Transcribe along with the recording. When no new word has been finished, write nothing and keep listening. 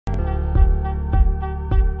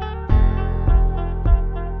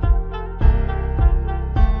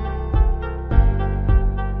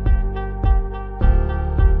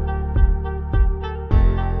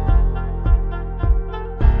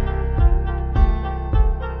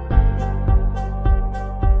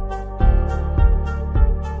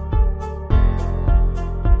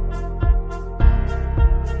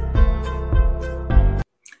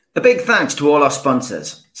big thanks to all our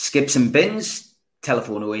sponsors: Skips and Bins,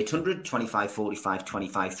 telephone 0800 25 45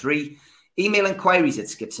 25 3, email inquiries at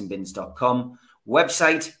skipsandbins.com,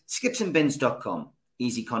 website skipsandbins.com,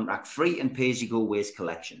 easy contract free and pay-as-you-go waste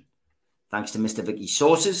collection. Thanks to Mr. Vicky's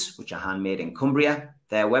sauces, which are handmade in Cumbria.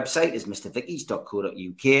 Their website is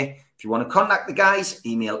mrvickies.co.uk. If you want to contact the guys,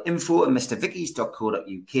 email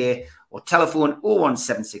info@mrvickies.co.uk or telephone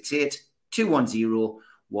 01768 210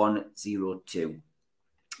 102.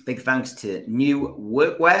 Big thanks to New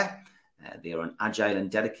Workwear. They are an agile and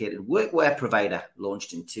dedicated workwear provider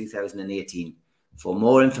launched in 2018. For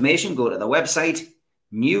more information, go to their website,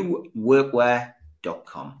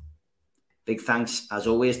 newworkwear.com. Big thanks, as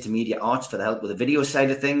always, to Media Arts for the help with the video side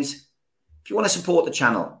of things. If you want to support the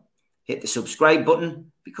channel, hit the subscribe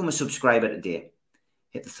button, become a subscriber today.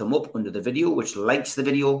 Hit the thumb up under the video, which likes the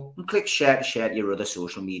video, and click share to share to your other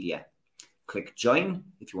social media. Click join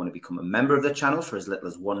if you want to become a member of the channel for as little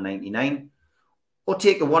as $1.99, or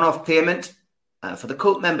take a one-off payment for the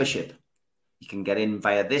cult membership. You can get in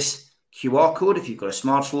via this QR code if you've got a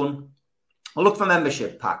smartphone, or look for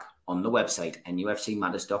membership pack on the website,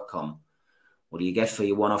 nufcmatters.com. What do you get for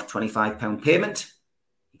your one-off £25 payment?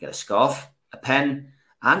 You get a scarf, a pen,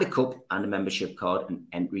 and a cup, and a membership card, and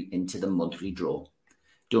entry into the monthly draw.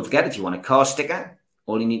 Don't forget, if you want a car sticker,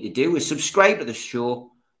 all you need to do is subscribe to the show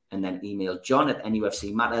and then email John at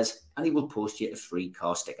NUFC Matters, and he will post you a free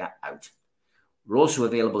car sticker out. We're also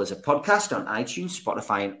available as a podcast on iTunes,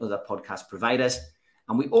 Spotify, and other podcast providers.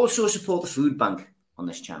 And we also support the food bank on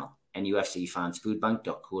this channel.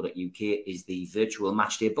 NUFCfansfoodbank.co.uk is the virtual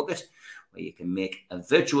matchday bucket where you can make a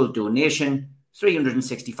virtual donation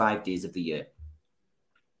 365 days of the year.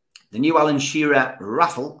 The new Alan Shearer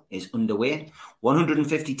raffle is underway.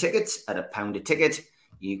 150 tickets at £1 a ticket.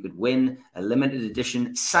 You could win a limited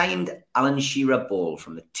edition signed Alan Shearer ball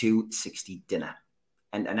from the 260 dinner.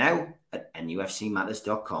 Enter now at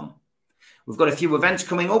nufcmatters.com. We've got a few events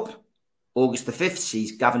coming up. August the 5th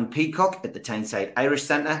sees Gavin Peacock at the Tyneside Irish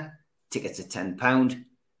Centre. Tickets are £10,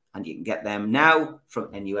 and you can get them now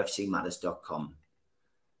from nufcmatters.com.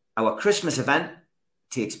 Our Christmas event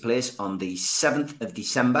takes place on the 7th of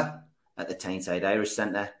December at the Tyneside Irish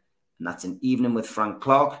Centre, and that's an evening with Frank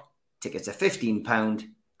Clark. Tickets are £15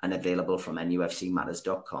 and available from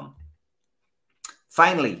nufcmatters.com.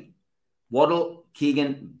 Finally, Waddle,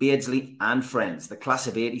 Keegan, Beardsley and Friends, the class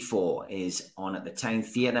of 84, is on at the Tyne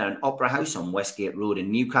Theatre and Opera House on Westgate Road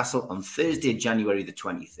in Newcastle on Thursday, January the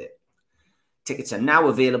 23rd. Tickets are now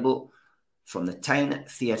available from the Tyne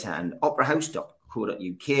Theatre and Opera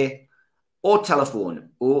House.co.uk or telephone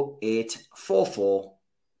 0844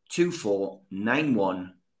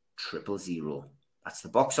 2491 000. That's the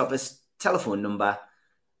box office telephone number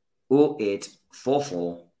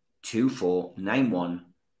 0844 2491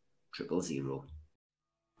 000.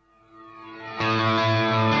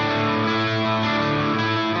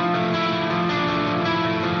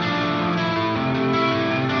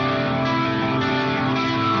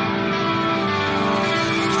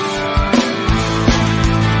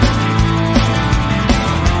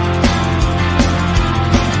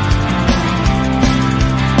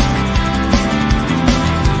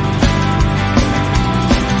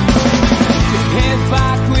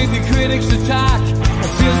 Critics attack.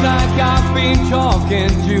 It feels like I've been talking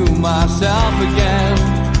to myself again.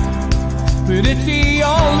 But it's the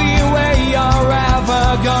only way you're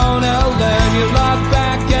ever gonna learn. You look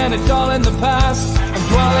back and it's all in the past. I'm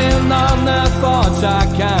dwelling on the thoughts I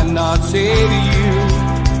cannot say to you.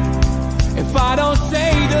 If I don't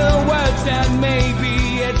say the words, then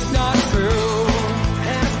maybe it's not true.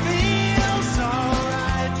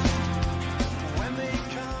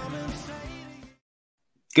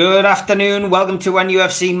 Good afternoon. Welcome to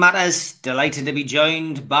NUFC Matters. Delighted to be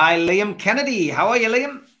joined by Liam Kennedy. How are you,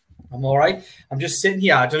 Liam? I'm all right. I'm just sitting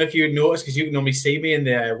here. I don't know if you noticed because you can normally see me in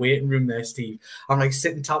the waiting room there, Steve. I'm like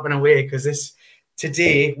sitting tapping away because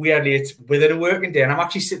today we are late within a working day and I'm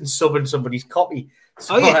actually sitting subbing somebody's copy.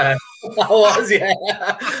 So, I was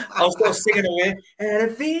still singing away, and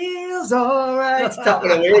it feels all right.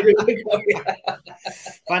 Tapping away.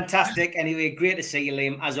 Fantastic. Anyway, great to see you,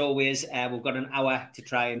 Liam. As always, we've got an hour to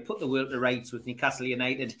try and put the world to rights with Newcastle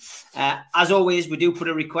United. As always, we do put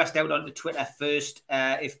a request out onto Twitter first.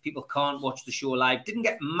 If people can't watch the show live, didn't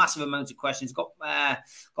get massive amounts of questions. Got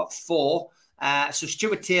 4. So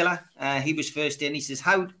Stuart Taylor, he was first in. He says,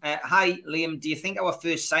 "Hi, Liam. Do you think our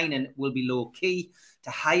first signing will be low key to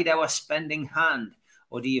hide our spending hand,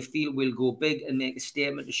 or do you feel we'll go big and make a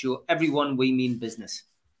statement to show everyone we mean business?"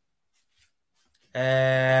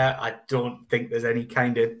 I don't think there's any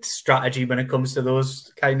kind of strategy when it comes to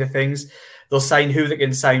those kind of things. they'll sign who they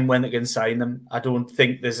can sign when they can sign them. I don't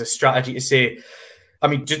think there's a strategy to say, I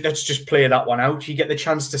mean, let's just play that one out. You get the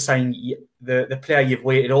chance to sign the player you've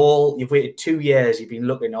waited 2 years, you've been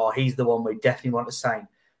looking, oh, he's the one we definitely want to sign.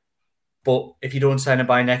 But if you don't sign him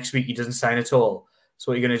by next week, he doesn't sign at all.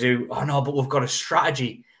 So what are you going to do? Oh, no, but we've got a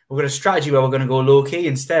strategy. We've got a strategy where we're going to go low-key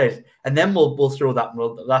instead. And then we'll throw that.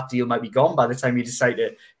 Well, that deal might be gone by the time you decide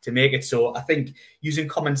to make it. So I think using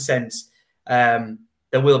common sense, there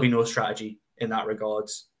will be no strategy in that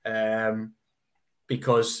regards.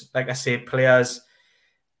 Because, like I say, players'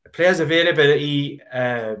 availability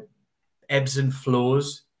ebbs and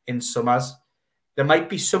flows in summers. There might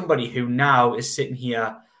be somebody who now is sitting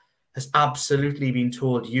here, has absolutely been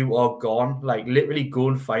told you are gone. Like, literally go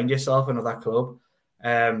and find yourself another club.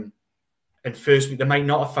 And first week, they might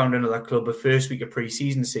not have found another club, but first week of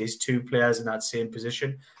pre-season says 2 players in that same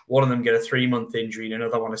position. One of them get a 3-month injury and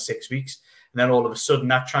another one of 6 weeks. And then all of a sudden,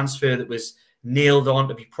 that transfer that was nailed on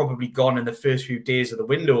to be probably gone in the first few days of the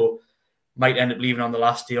window might end up leaving on the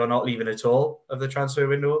last day or not leaving at all of the transfer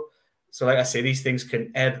window. So like I say, these things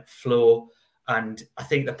can ebb, flow. And I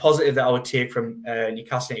think the positive that I would take from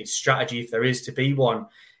Newcastle United's strategy, if there is to be one,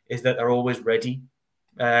 is that they're always ready.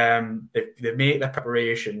 They make their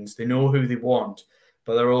preparations. They know who they want,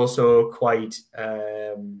 but they're also quite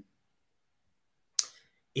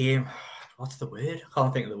what's the word? I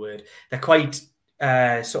can't think of the word. They're quite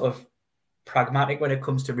sort of pragmatic when it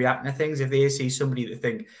comes to reacting to things. If they see somebody that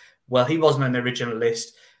think, well, he wasn't on the original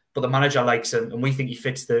list, but the manager likes him and we think he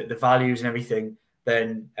fits the values and everything,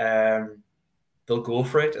 then they'll go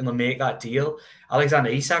for it and they'll make that deal. Alexander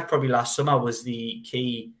Isak probably last summer was the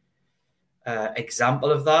key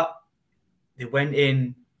example of that. They went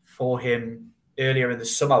in for him earlier in the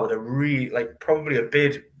summer with a really, probably a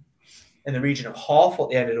bid in the region of half what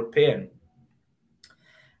they ended up paying.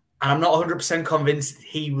 And I'm not 100% convinced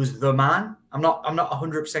he was the man. I'm not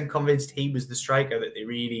 100% convinced he was the striker that they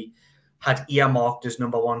really had earmarked as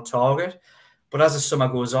number one target. But as the summer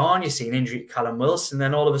goes on, you see an injury to Callum Wilson,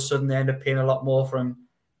 then all of a sudden they end up paying a lot more for him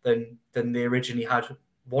than they originally had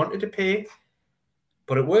wanted to pay.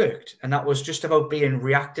 But it worked. And that was just about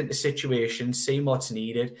reacting to situations, seeing what's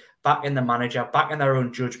needed, backing the manager, backing their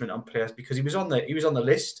own judgment on players, because he was on the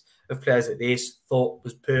list of players that they thought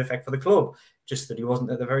was perfect for the club, just that he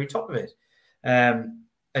wasn't at the very top of it. And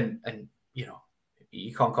you know,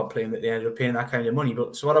 you can't complain that they ended up paying that kind of money.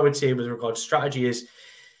 But so what I would say with regard to strategy is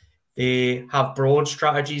they have broad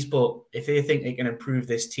strategies, but if they think they can improve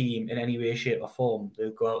this team in any way, shape or form,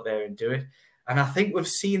 they'll go out there and do it. And I think we've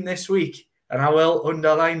seen this week, and I will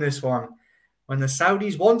underline this one, when the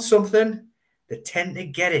Saudis want something, they tend to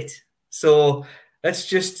get it. So let's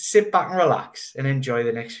just sit back and relax and enjoy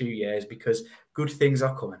the next few years, because good things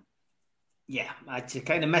are coming. Yeah, it's a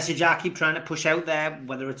kind of message I keep trying to push out there,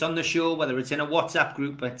 whether it's on the show, whether it's in a WhatsApp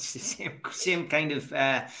group, but it's the same kind of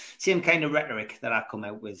rhetoric that I come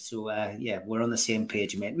out with. So yeah, we're on the same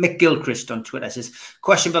page, mate. Mick Gilchrist on Twitter says,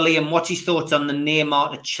 question for Liam, what's his thoughts on the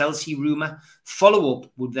Neymar to Chelsea rumour?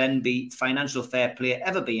 Follow-up would then be, financial fair play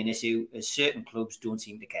ever be an issue, as certain clubs don't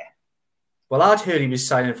seem to care? Well, I'd heard he was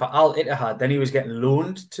signing for Al Ittihad, then he was getting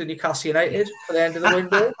loaned to Newcastle United for the end of the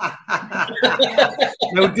window.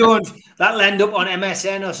 No, don't. That'll end up on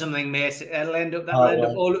MSN or something, mate.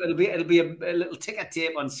 It'll be a little ticker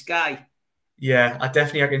tape on Sky. Yeah, I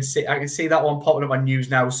can see that one popping up on news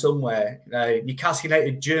now somewhere. Newcastle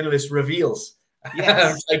United journalist reveals.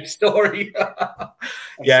 Yes. Like story.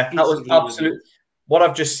 Yeah, that was absolute. What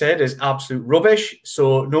I've just said is absolute rubbish.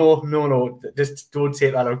 So no, just don't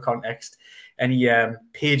take that out of context. Any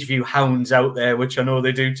page view hounds out there, which I know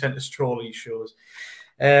they do tend to stroll these shows.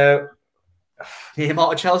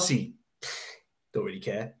 Neymar to Chelsea, don't really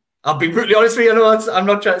care. I'll be brutally honest with you. I know I'm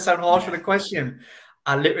not trying to sound harsh for the question.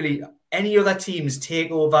 I literally, any other team's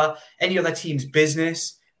takeover, any other team's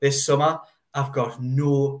business this summer, I've got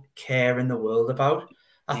no care in the world about.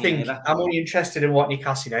 I think I'm only interested in what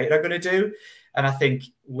Newcastle United are going to do. And I think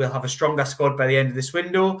we'll have a stronger squad by the end of this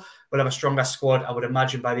window. We'll have a stronger squad, I would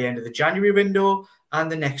imagine, by the end of the January window and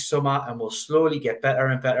the next summer, and we'll slowly get better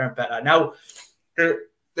and better and better. Now,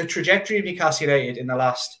 the trajectory of Newcastle United in the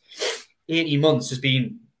last 18 months has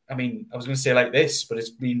been, I mean, I was going to say like this, but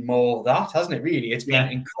it's been more that, hasn't it, really? It's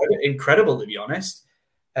been incredible, to be honest.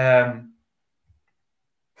 It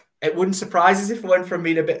wouldn't surprise us if it went from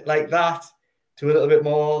being a bit like that to a little bit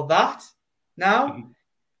more that now. Mm-hmm.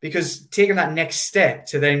 Because taking that next step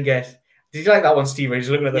to then get... Did you like that one, Steve? Just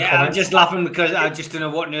looking at the comments? I'm just laughing because I just don't know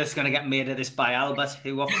what nurse is going to get made of this by Albert,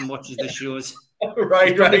 who often watches the shows. Right.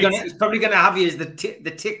 He's probably going to have you as the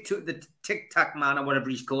tic-tac man or whatever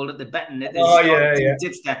he's called it, the betting.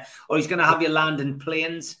 Tipster. Or he's going to have you land in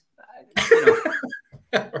planes.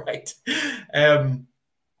 Right.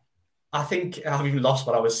 I think I've even lost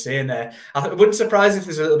what I was saying there. It wouldn't surprise if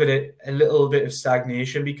there's a little bit of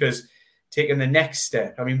stagnation, because taking the next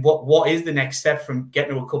step. I mean, what is the next step from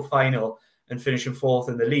getting to a cup final and finishing fourth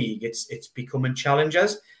in the league? It's becoming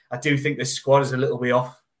challengers. I do think the squad is a little way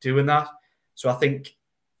off doing that. So I think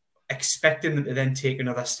expecting them to then take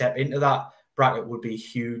another step into that bracket would be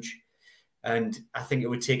huge. And I think it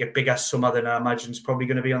would take a bigger summer than I imagine is probably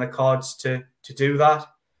going to be on the cards to do that.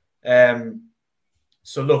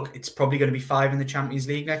 So look, it's probably going to be 5 in the Champions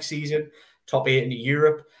League next season, top 8 in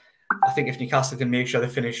Europe. I think if Newcastle can make sure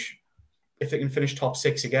if they can finish top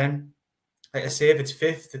 6 again, like I say, if it's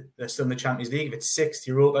 5th, they're still in the Champions League. If it's 6th,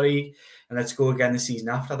 Europa League, and let's go again the season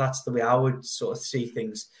after. That's the way I would sort of see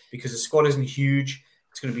things, because the squad isn't huge.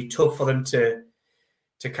 It's going to be tough for them to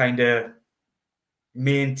kind of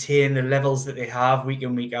maintain the levels that they have week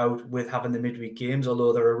in, week out with having the midweek games,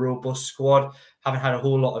 although they're a robust squad. Haven't had a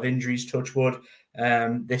whole lot of injuries, touch wood,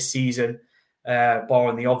 this season,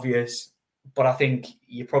 barring the obvious. But I think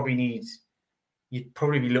you'd probably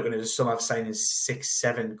be looking at a summer of signing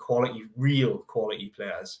 6-7 real quality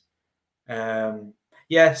players. I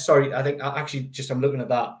think I'm looking at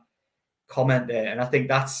that comment there, and I think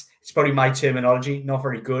it's probably my terminology, not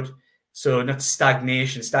very good. So not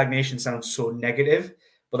stagnation. Stagnation sounds so negative,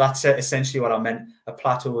 but that's essentially what I meant. A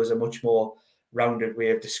plateau is a much more rounded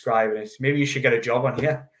way of describing it. Maybe you should get a job on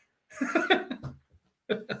here.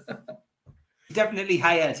 Definitely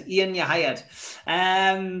hired. Ian, you're hired.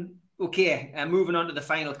 Okay, moving on to the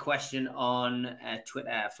final question on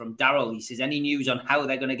Twitter from Daryl. He says, any news on how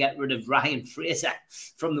they're going to get rid of Ryan Fraser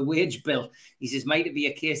from the wage bill? He says, might it be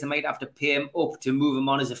a case they might have to pay him up to move him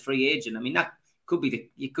on as a free agent? I mean, that could be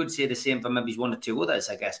you could say the same for maybe one or two others,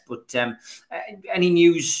 I guess. But any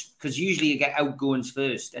news? Because usually you get outgoings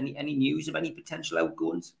first. Any news of any potential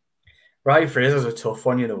outgoings? Ryan Fraser's a tough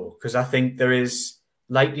one, because I think there is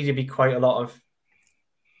likely to be quite a lot of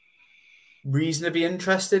reasonably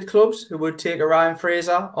interested clubs who would take a Ryan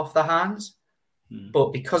Fraser off their hands.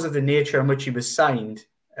 But because of the nature in which he was signed,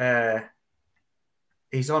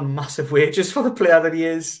 he's on massive wages for the player that he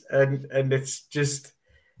is. And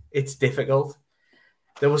it's difficult.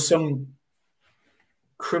 There was some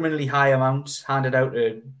criminally high amounts handed out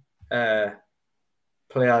to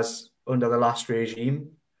players under the last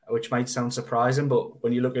regime, which might sound surprising, but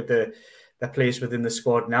when you look at the place within the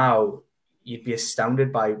squad now, you'd be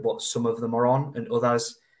astounded by what some of them are on, and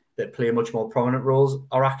others that play much more prominent roles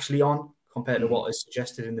are actually on compared to what is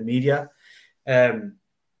suggested in the media.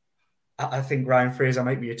 I think Ryan Fraser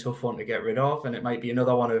might be a tough one to get rid of, and it might be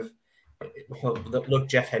another one of, look,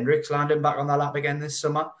 Jeff Hendricks landing back on their lap again this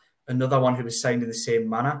summer, another one who was signed in the same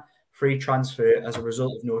manner, free transfer as a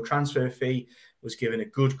result of no transfer fee, was given a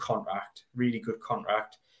good contract, really good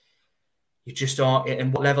contract. You just aren't,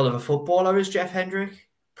 and what level of a footballer is Jeff Hendrick?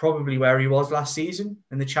 Probably where he was last season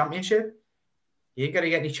in the Championship. You ain't going to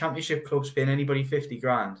get any Championship clubs paying anybody 50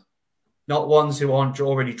 grand. Not ones who aren't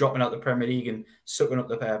already dropping out the Premier League and sucking up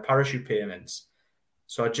the parachute payments.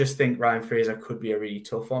 So I just think Ryan Fraser could be a really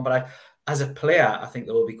tough one. But as a player, I think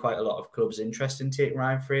there will be quite a lot of clubs interested in taking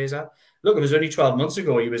Ryan Fraser. Look, it was only 12 months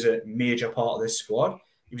ago he was a major part of this squad.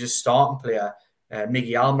 He was a starting player.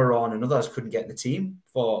 Miggy Almiron and others couldn't get in the team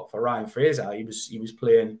for Ryan Fraser. He was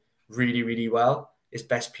playing really, really well. His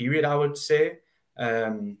best period, I would say.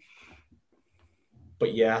 But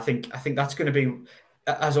yeah, I think that's going to be,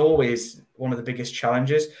 as always, one of the biggest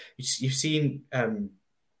challenges. You've seen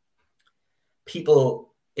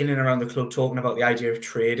people in and around the club talking about the idea of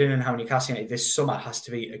trading and how Newcastle United this summer has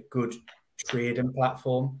to be a good trading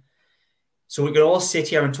platform. So we can all sit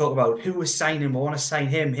here and talk about who was signing. We want to sign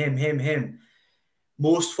him.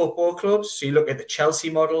 Most football clubs, so you look at the Chelsea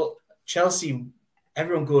model. Chelsea,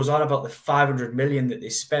 everyone goes on about the 500 million that they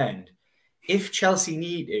spend. If Chelsea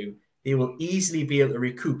need to, they will easily be able to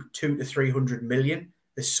recoup 200 to 300 million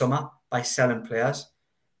this summer by selling players.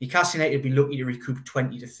 Newcastle United would be lucky to recoup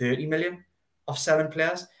 20 to 30 million of selling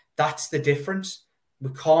players. That's the difference. We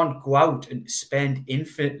can't go out and spend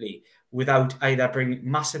infinitely without either bringing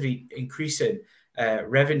massively increasing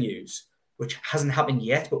revenues, which hasn't happened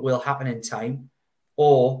yet, but will happen in time,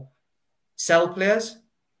 or sell players.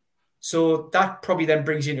 So that probably then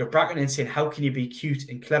brings you into a bracket and saying, how can you be cute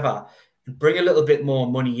and clever and bring a little bit more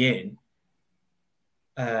money in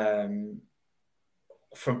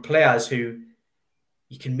from players who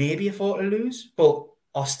you can maybe afford to lose, but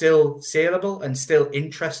are still saleable and still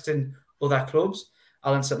interesting other clubs.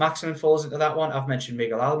 Alan St-Maximin falls into that one. I've mentioned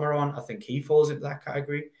Miguel Almiron. I think he falls into that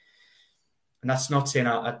category. And that's not saying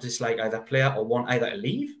I dislike either player or want either to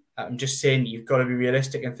leave. I'm just saying you've got to be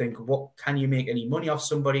realistic and think, what can you make any money off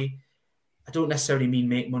somebody? I don't necessarily mean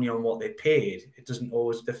make money on what they paid. It doesn't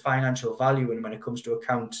always, the financial value, and when it comes to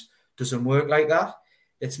accounts, doesn't work like that.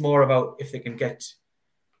 It's more about if they can get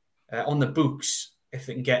on the books, if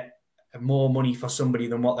they can get more money for somebody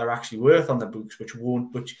than what they're actually worth on the books,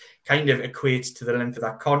 which kind of equates to the length of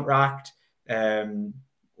that contract,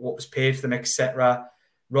 what was paid for them, etc.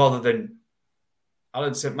 Rather than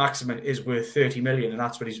Alan St-Maximin is worth 30 million and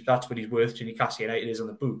that's what he's worth to Newcastle United is on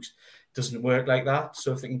the books. It doesn't work like that.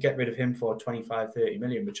 So if they can get rid of him for 25, 30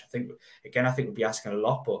 million, which I think would be asking a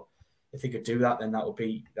lot, but if they could do that, then that would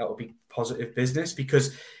be positive business,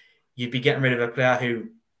 because you'd be getting rid of a player who,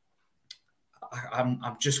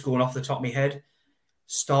 I'm just going off the top of my head,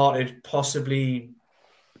 started possibly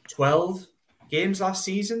 12 games last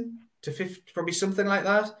season to 50, probably something like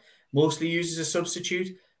that. Mostly used as a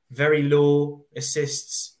substitute. Very low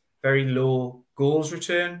assists, very low goals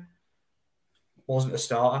return. Wasn't a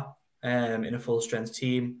starter in a full-strength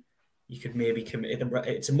team. You could maybe commit.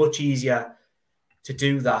 It's much easier to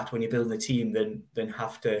do that when you're building a team than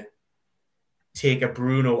have to take a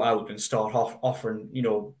Bruno out and start offering,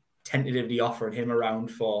 tentatively offering him around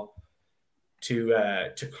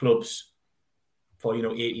to clubs for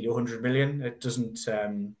 80 to 100 million. It doesn't.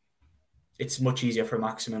 It's much easier for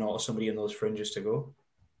Maximin or somebody in those fringes to go.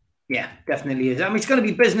 Yeah, definitely is. I mean, it's going to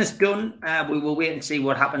be business done. We will wait and see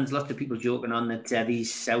what happens. Lots of people joking on that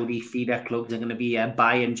these Saudi feeder clubs are going to be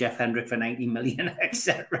buying Jeff Hendrick for 90 million,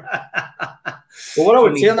 etc. Well, what I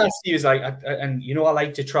would say on that, Steve, is I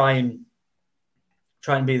like to try and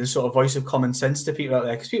be the sort of voice of common sense to people out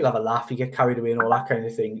there, because people have a laugh, you get carried away and all that kind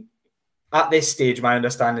of thing. At this stage, my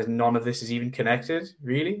understanding is none of this is even connected,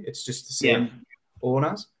 really. It's just the same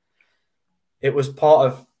owners. It was part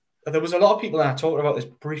of... There was a lot of people that I talked about this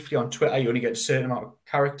briefly on Twitter. You only get a certain amount of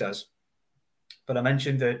characters. But I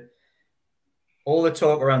mentioned that all the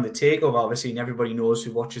talk around the takeover, obviously, and everybody knows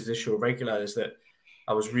who watches this show regularly, is that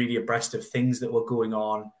I was really abreast of things that were going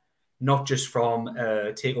on, not just from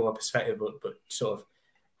a takeover perspective, but sort of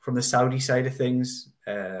from the Saudi side of things,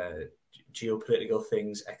 geopolitical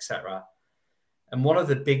things, etc. And one of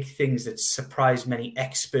the big things that surprised many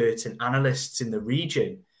experts and analysts in the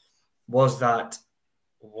region was that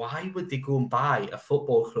why would they go and buy a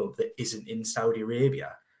football club that isn't in Saudi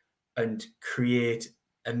Arabia and create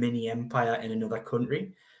a mini empire in another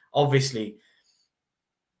country? Obviously,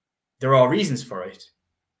 there are reasons for it.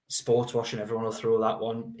 Sports washing, everyone will throw that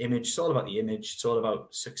one. Image, it's all about the image. It's all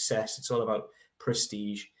about success. It's all about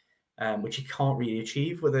prestige, which you can't really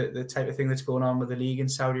achieve with the type of thing that's going on with the league in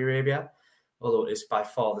Saudi Arabia, although it's by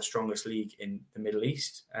far the strongest league in the Middle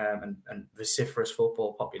East and vociferous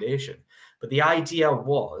football population. But the idea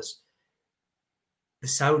was the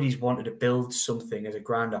Saudis wanted to build something as a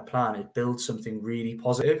grander plan. It build something really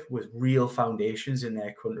positive with real foundations in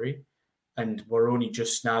their country. And we're only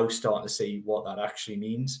just now starting to see what that actually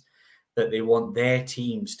means, that they want their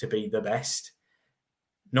teams to be the best,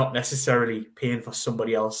 not necessarily paying for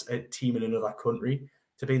somebody else, a team in another country,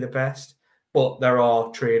 to be the best. But there are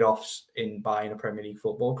trade-offs in buying a Premier League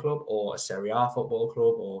football club or a Serie A football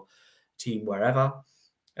club or team wherever.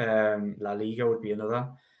 La Liga would be another.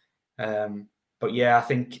 But yeah, I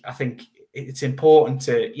think it's important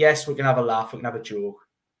to, yes, we can have a laugh, we can have a joke.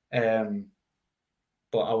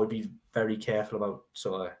 But I would be very careful about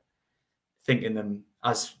sort of thinking them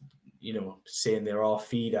as, saying there are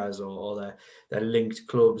feeders or they're linked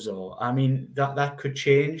clubs, or, I mean, that could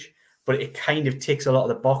change. But it kind of ticks a lot of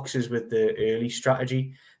the boxes with the early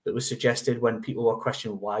strategy that was suggested when people were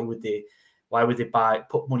questioning why would they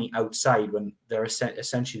put money outside when they're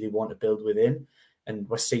essentially they want to build within. And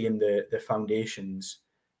we're seeing the foundations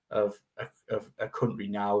of a country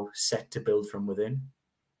now set to build from within.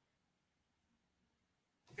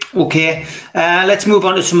 Okay, let's move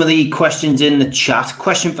on to some of the questions in the chat.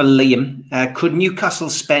 Question for Liam. Could Newcastle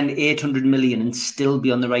spend 800 million and still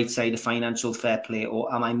be on the right side of financial fair play,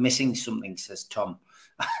 or am I missing something, says Tom?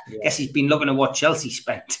 Yeah. I guess he's been looking at what Chelsea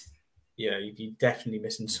spent. Yeah, you're definitely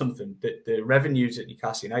missing something. The revenues at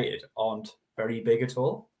Newcastle United aren't very big at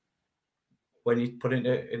all when you put it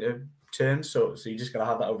into terms. So you just got to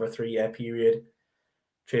have that over a 3-year period,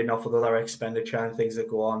 trading off with other expenditure and things that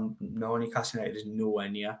go on. No, Newcastle United is nowhere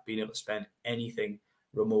near being able to spend anything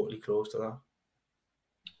remotely close to that.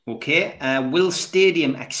 Okay. Will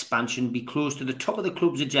stadium expansion be close to the top of the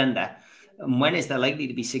club's agenda? And when is there likely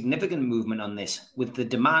to be significant movement on this? With the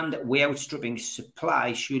demand way outstripping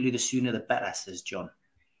supply, surely the sooner the better, says John.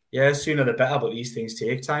 Yeah, sooner the better, but these things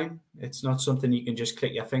take time. It's not something you can just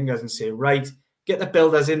click your fingers and say, right, get the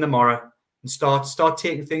builders in tomorrow and start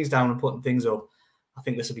taking things down and putting things up. I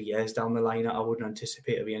think this will be years down the line. I wouldn't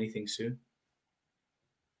anticipate it'll be anything soon.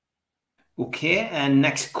 Okay, and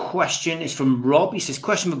next question is from Rob. He says,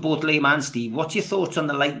 question for both Liam and Steve. What's your thoughts on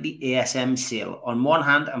the likely ASM sale? On one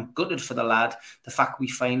hand, I'm gutted for the lad, the fact we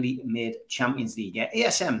finally made Champions League. Yeah,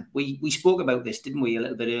 ASM, we spoke about this, didn't we, a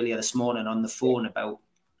little bit earlier this morning on the phone about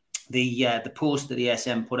the post that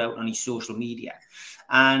ASM put out on his social media.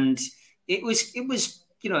 And it was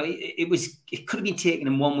you know, it could have been taken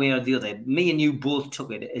in one way or the other. Me and you both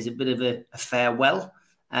took it as a bit of a farewell.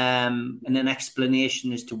 And an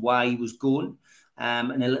explanation as to why he was going,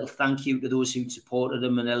 and a little thank you to those who supported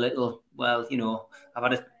him, and a little, well, you know, I've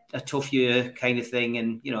had a tough year kind of thing,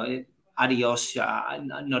 and, you know, adios.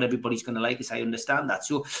 Not everybody's going to like us. I understand that.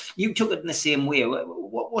 So you took it in the same way.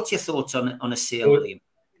 What's your thoughts on a sale, William?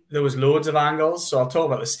 There was loads of angles. So I'll talk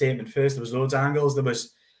about the statement first. There was loads of angles. There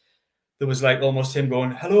was like almost him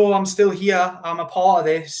going, hello, I'm still here. I'm a part of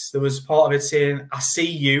this. There was part of it saying, I see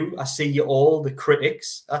you all, the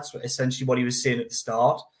critics. That's essentially what he was saying at the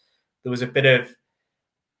start. There was a bit of,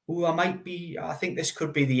 oh, I think this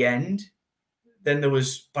could be the end. Then there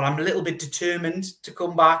was, but I'm a little bit determined to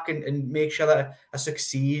come back and make sure that I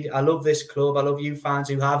succeed. I love this club. I love you fans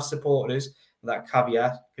who have supported us. That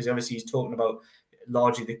caveat, because obviously he's talking about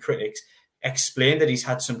largely the critics. Explained that he's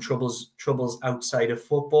had some troubles outside of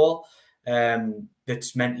football.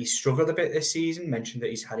 That's meant he struggled a bit this season. Mentioned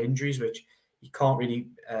that he's had injuries, which he can't really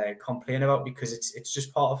complain about because it's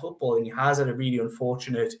just part of football, and he has had a really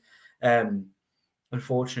unfortunate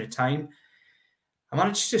time. I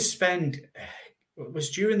managed to spend, it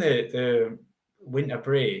was during the winter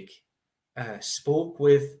break, spoke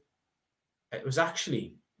with, it was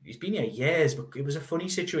actually, he's been here years, but it was a funny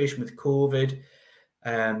situation with COVID,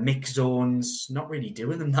 mix zones, not really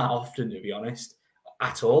doing them that often, to be honest.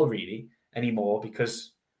 At all, really, anymore,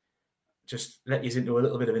 because just let you into a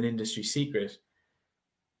little bit of an industry secret.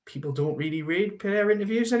 People don't really read player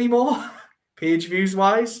interviews anymore, page views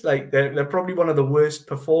wise. Like they're probably one of the worst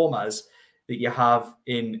performers that you have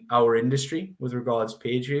in our industry with regards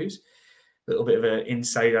page views. A little bit of an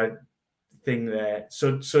insider thing there.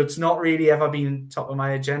 So it's not really ever been top of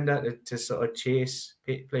my agenda to sort of chase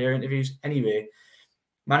player interviews. Anyway,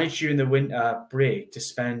 managed during the winter break to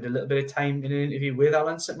spend a little bit of time in an interview with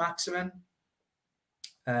Alan St-Maximin.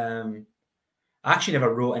 I actually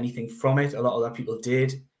never wrote anything from it. A lot of other people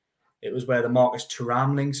did. It was where the Marcus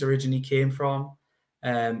Thuram links originally came from.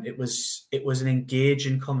 It was an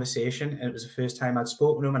engaging conversation, and it was the first time I'd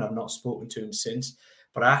spoken to him, and I've not spoken to him since.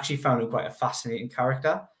 But I actually found him quite a fascinating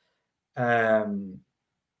character.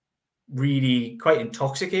 Really quite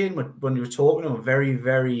intoxicating when you were talking to him. Very,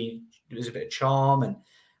 very, there was a bit of charm, and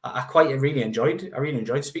I really enjoyed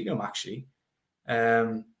speaking to him, actually.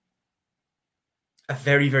 A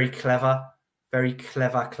very, very clever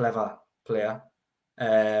player.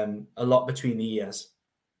 A lot between the ears.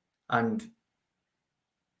 And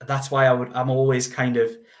that's why I always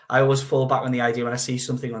fall back on the idea when I see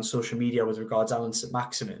something on social media with regards to Alan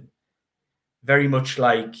St-Maximin. Very much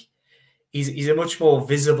like he's a much more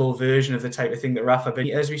visible version of the type of thing that Rafa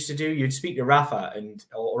Benitez used to do. You'd speak to Rafa,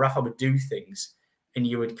 or Rafa would do things, and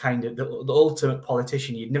you would kind of, the ultimate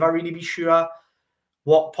politician, you'd never really be sure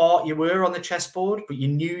what part you were on the chessboard, but you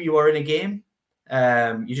knew you were in a game.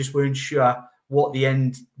 You just weren't sure what the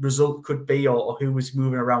end result could be, or who was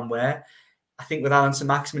moving around where. I think with Alan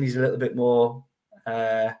St-Maximin, he's a little bit more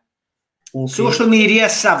social media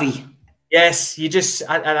savvy. Yes,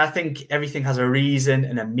 and I think everything has a reason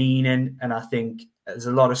and a meaning, and I think there's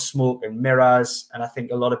a lot of smoke and mirrors, and I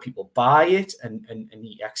think a lot of people buy it, and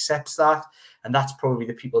he accepts that, and that's probably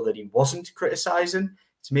the people that he wasn't criticising.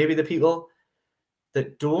 It's maybe the people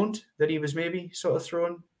that don't, that he was maybe sort of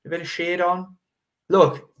throwing a bit of shade on.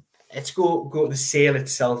 Look, let's go to the sale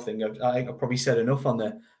itself thing. I think I've probably said enough on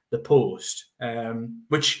the post,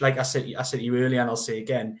 which, like I said to you earlier, and I'll say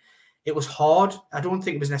again, it was hard. I don't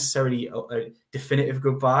think it was necessarily a definitive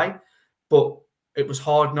goodbye, but it was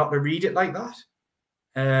hard not to read it like that,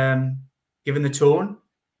 given the tone,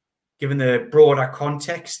 given the broader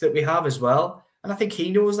context that we have as well. And I think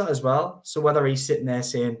he knows that as well. So whether he's sitting there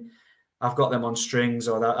saying, I've got them on strings,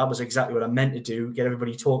 or that was exactly what I meant to do, get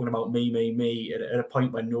everybody talking about me at a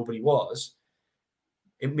point when nobody was,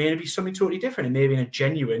 it may be something totally different. It may be in a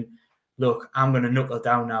genuine, look, I'm going to knuckle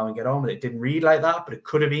down now and get on with it. It didn't read like that, but it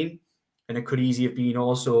could have been. And it could easily have been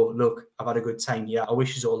also, look, I've had a good time here. I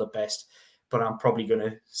wish you all the best, but I'm probably going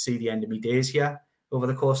to see the end of my days here over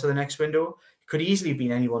the course of the next window. It could easily have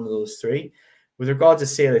been any one of those three. With regards to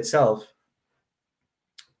sale itself,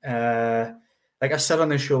 like I said on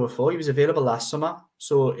the show before, he was available last summer.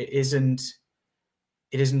 So it isn't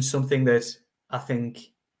something that I think,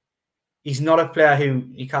 he's not a player who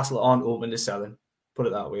Newcastle aren't open to selling, put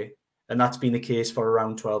it that way. And that's been the case for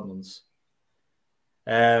around 12 months.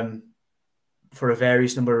 for a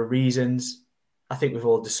various number of reasons. I think we've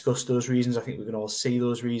all discussed those reasons. I think we can all see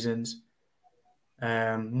those reasons.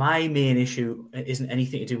 My main issue isn't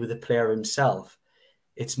anything to do with the player himself.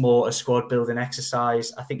 It's more a squad building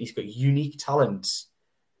exercise. I think he's got unique talents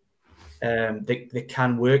that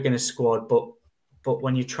can work in a squad, but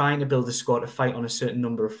when you're trying to build a squad to fight on a certain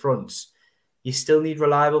number of fronts, you still need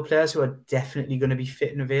reliable players who are definitely going to be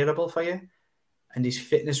fit and available for you. And his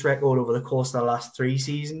fitness record over the course of the last 3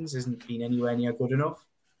 seasons hasn't been anywhere near good enough.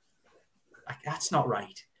 That's not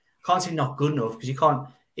right. I can't say not good enough because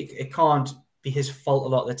it can't be his fault a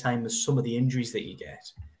lot of the time with some of the injuries that you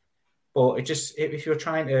get. But if you're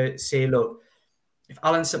trying to say, look, if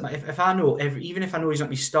I know even if I know he's not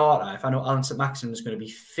my starter, if I know Alan St. Maximin is going to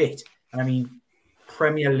be fit, and I mean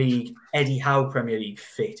Premier League, Eddie Howe Premier League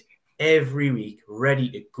fit every week, ready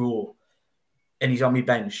to go, and he's on my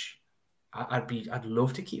bench, I'd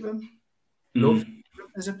love to keep him. Love him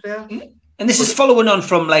as a player. And this is following on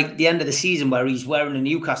from like the end of the season where he's wearing a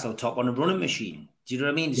Newcastle top on a running machine. Do you know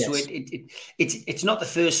what I mean? Yes. So it's not the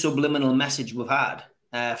first subliminal message we've had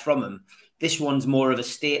from him. This one's more of a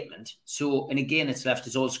statement. So, and again, it's left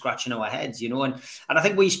us all scratching our heads, you know. And I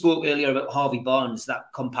think we spoke earlier about Harvey Barnes, that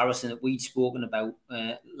comparison that we'd spoken about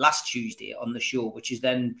last Tuesday on the show, which is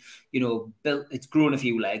then, you know, it's grown a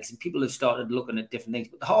few legs and people have started looking at different things.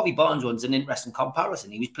 But the Harvey Barnes one's an interesting comparison.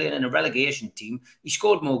 He was playing in a relegation team. He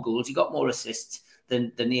scored more goals. He got more assists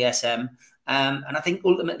than the ASM. And I think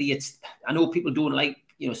ultimately I know people don't like,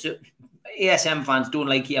 you know, certain ASM fans don't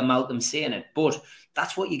like hear Malcolm saying it, but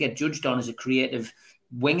that's what you get judged on as a creative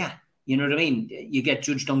winger. You know what I mean? You get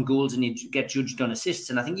judged on goals and you get judged on assists.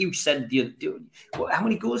 And I think you said, how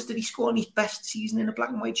many goals did he score in his best season in a black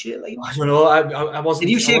and white shirt? Like, I don't know. I wasn't.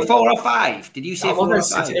 Did you say 4 or 5? Did you say 4 or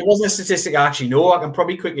 5? It wasn't a statistic I actually know. I can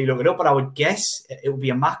probably quickly look it up, but I would guess it would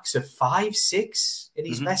be a max of 5, 6 in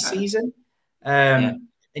his best season. And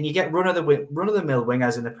you get run-of-the-mill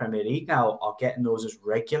wingers in the Premier League now are getting those as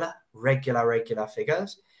regular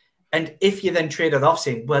figures. And if you then trade it off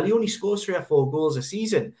saying, well, he only scores 3 or 4 goals a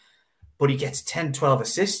season, but he gets 10, 12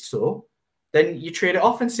 assists, though, then you trade it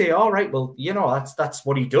off and say, all right, well, you know, that's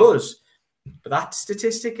what he does. But that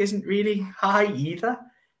statistic isn't really high either.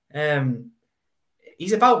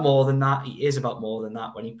 He's about more than that. He is about more than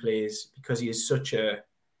that when he plays because he is such a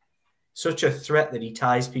threat that he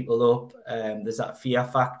ties people up. There's that fear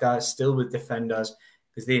factor still with defenders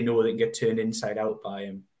because they know they can get turned inside out by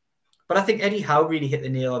him. But I think Eddie Howe really hit the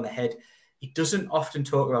nail on the head. He doesn't often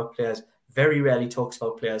talk about players, very rarely talks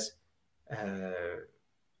about players'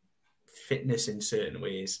 fitness in certain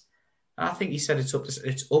ways. And I think he said it's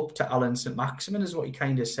up to Alan St. Maximin is what he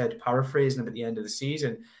kind of said, paraphrasing him at the end of the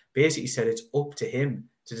season. Basically said it's up to him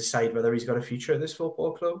to decide whether he's got a future at this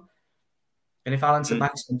football club. And if Alan St.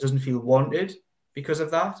 Maximin doesn't feel wanted because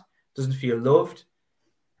of that, doesn't feel loved,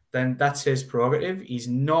 then that's his prerogative. He's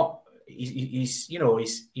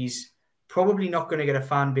probably not going to get a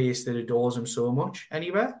fan base that adores him so much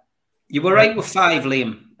anywhere. You were right with 5,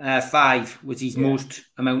 Liam. 5 was his most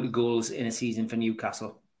amount of goals in a season for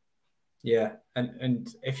Newcastle. Yeah, and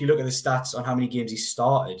if you look at the stats on how many games he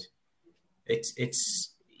started,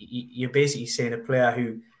 you're basically saying a player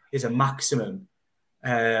who is a maximum.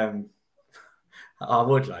 I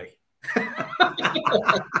would like.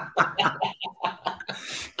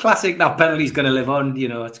 Classic. That penalty's going to live on. You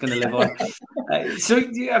know, it's going to live on. So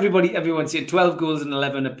everyone's saying 12 goals and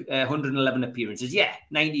 111 appearances. Yeah,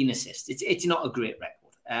 19 assists. It's not a great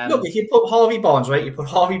record. Look, if you put Harvey Barnes, right? You put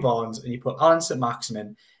Harvey Barnes and you put Alan St.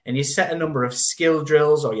 Maximin and you set a number of skill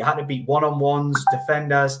drills or you had to beat one-on-ones,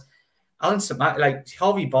 defenders.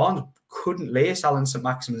 Harvey Barnes couldn't lace Alan St.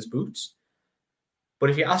 Maximin's boots. But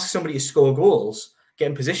if you ask somebody to score goals, get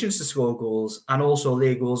in positions to score goals, and also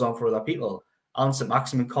lay goals on for other people, Alan St.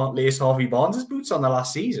 Maximin can't lace Harvey Barnes' boots on the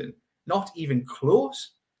last season. Not even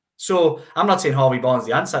close. So I'm not saying Harvey Barnes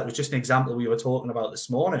the answer. It was just an example we were talking about this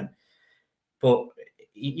morning. But,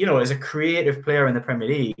 you know, as a creative player in the Premier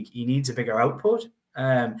League, he needs a bigger output.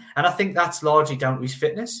 And I think that's largely down to his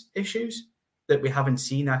fitness issues, that we haven't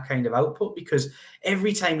seen that kind of output, because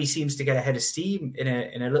every time he seems to get ahead of steam in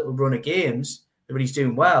a little run of games, when he's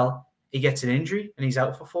doing well, he gets an injury and he's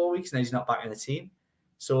out for 4 weeks and then he's not back in the team.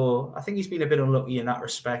 So I think he's been a bit unlucky in that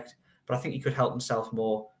respect, but I think he could help himself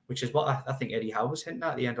more, which is what I think Eddie Howe was hinting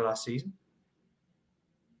at the end of last season.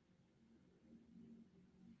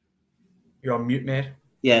 You're on mute, mate.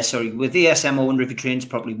 Yeah, sorry. With the ASM, I wonder if he trains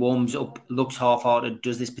properly, warms up, looks half-hearted.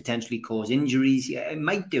 Does this potentially cause injuries? Yeah, it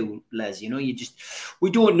might do, Les. You know,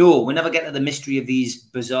 we don't know. We never get to the mystery of these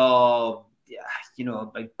bizarre,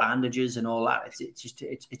 like bandages and all that.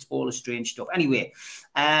 It's all a strange stuff. Anyway,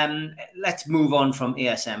 let's move on from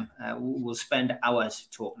ASM. We'll spend hours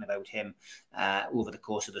talking about him over the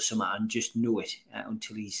course of the summer and just know it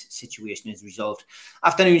until his situation is resolved.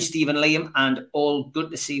 Afternoon, Stephen, Liam, and all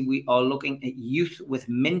good to see we are looking at youth with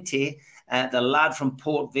Minty, the lad from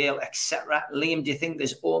Port Vale, etc. Liam, do you think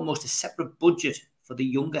there's almost a separate budget for the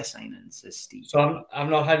younger signings, says Steve? So I've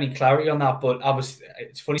not had any clarity on that, but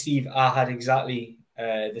it's funny, Steve, I had exactly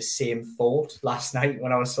the same thought last night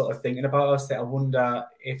when I was sort of thinking about it. I wonder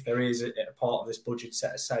if there is a part of this budget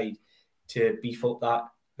set aside to beef up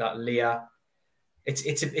that layer.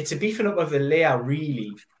 It's a beefing up of the layer,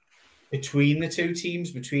 really, between the two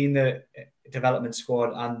teams, between the development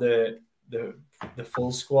squad and the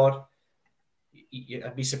full squad.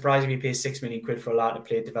 I'd be surprised if you pay £6 million for a lad to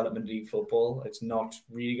play development league football. It's not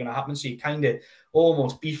really going to happen. So you're kind of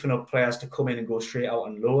almost beefing up players to come in and go straight out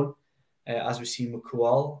on loan, as we've seen with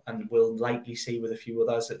Kual, and we'll likely see with a few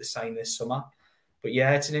others that they sign this summer. But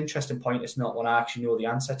yeah, it's an interesting point. It's not one I actually know the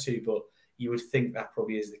answer to, but you would think that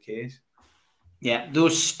probably is the case. Yeah,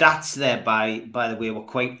 those stats there, by the way, were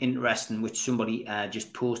quite interesting, which somebody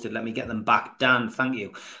just posted. Let me get them back. Dan, thank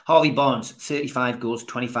you. Harvey Barnes, 35 goals,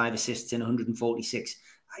 25 assists in 146.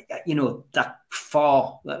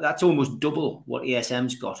 That's almost double what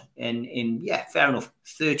ASM's got. In fair enough,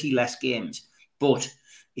 30 less games. But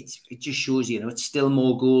it just shows you, it's still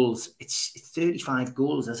more goals. It's 35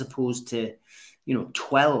 goals as opposed to,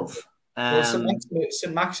 12.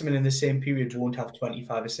 St. Maximin in the same period won't have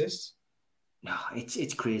 25 assists. No,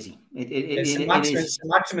 it's crazy.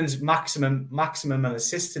 Maximin's maximum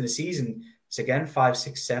assists in a season is again 5,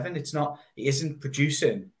 6, 7. It isn't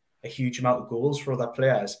producing a huge amount of goals for other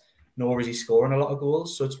players, nor is he scoring a lot of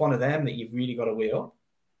goals. So it's one of them that you've really got to weigh up.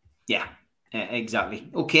 Yeah,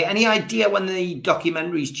 exactly. Okay, any idea when the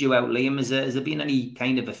documentary's due out, Liam? Has there been any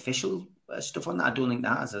kind of official stuff on that? I don't think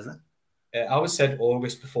that has there? I was said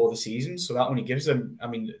August before the season, so that only gives them.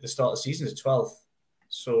 The start of the season is 12th.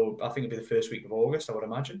 So I think it'll be the first week of August, I would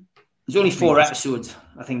imagine. There's only 4 episodes,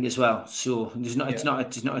 I think, as well. So it's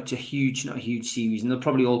a huge series, and they'll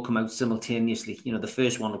probably all come out simultaneously. The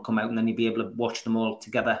first one will come out, and then you'll be able to watch them all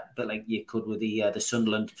together, but like you could with the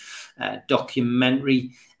Sunderland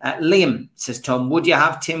documentary. Liam, says Tom, would you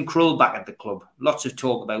have Tim Krul back at the club? Lots of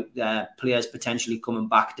talk about players potentially coming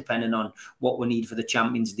back, depending on what we need for the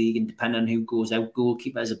Champions League, and depending on who goes out.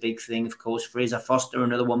 Goalkeeper is a big thing, of course. Fraser Foster,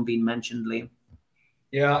 another one being mentioned, Liam.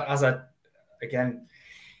 Yeah, again,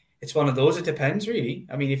 it's one of those. It depends, really.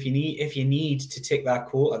 If you need to take that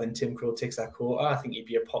quota, then Tim Krul takes that quota. I think he'd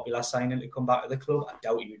be a popular signing to come back to the club. I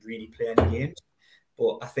doubt he would really play any games,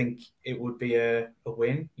 but I think it would be a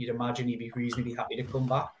win. You'd imagine he'd be reasonably happy to come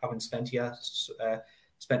back, having spent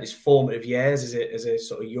his formative years as a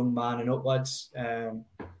sort of young man and upwards,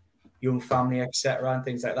 young family, etc., and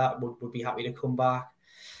things like that. Would be happy to come back.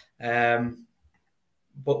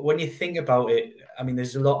 But when you think about it,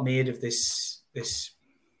 there's a lot made of this.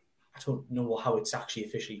 I don't know how it's actually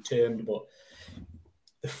officially termed, but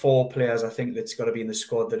the 4 players I think that's got to be in the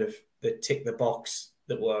squad that tick the box,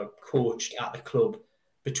 that were coached at the club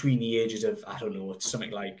between the ages of, I don't know, it's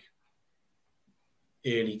something like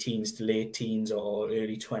early teens to late teens or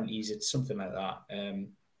early 20s. It's something like that.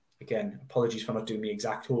 Again, apologies for not doing the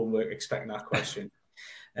exact homework expecting that question.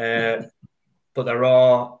 But there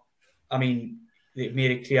are, they've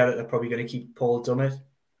made it clear that they're probably going to keep Paul Dummett.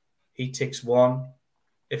 He ticks 1.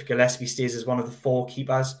 If Gillespie stays as one of the 4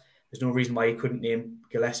 keepers, there's no reason why he couldn't name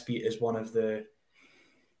Gillespie as one of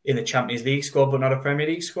in the Champions League squad, but not a Premier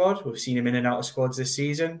League squad. We've seen him in and out of squads this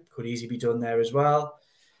season. Could easily be done there as well.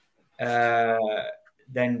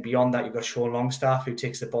 Then beyond that, you've got Sean Longstaff, who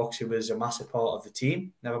ticks the box, who was a massive part of the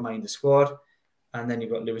team, never mind the squad. And then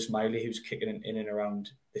you've got Lewis Miley, who's kicking in and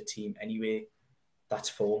around the team anyway. That's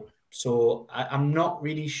 4. So I'm not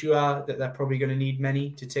really sure that they're probably going to need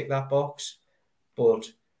many to tick that box, but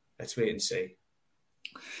let's wait and see.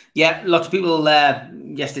 Yeah, lots of people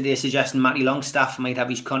yesterday suggesting Matty Longstaff might have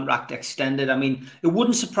his contract extended. It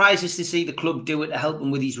wouldn't surprise us to see the club do it to help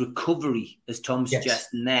him with his recovery, as Tom's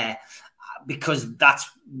suggesting there, because that's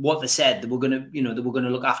what they said. They were going to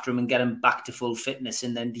look after him and get him back to full fitness,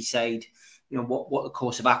 and then decide what the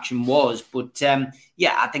course of action was. But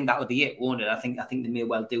I think that would be it, won't it? I think they may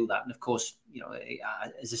well do that. And of course,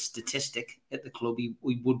 as a statistic at the club, he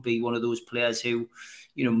would be one of those players who,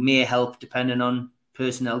 may help depending on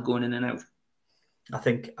personnel going in and out. I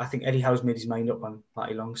think Eddie Howe's made his mind up on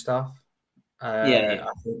Matty Longstaff. I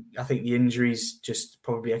think the injuries just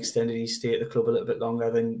probably extended his stay at the club a little bit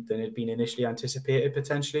longer than had been initially anticipated,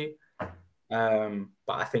 potentially. But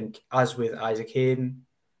I think, as with Isaac Hayden,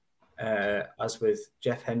 as with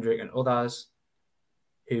Jeff Hendrick and others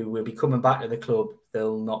who will be coming back to the club,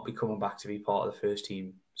 they'll not be coming back to be part of the first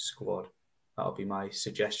team squad. That'll be my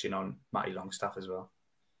suggestion on Matty Longstaff as well.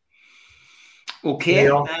 Okay.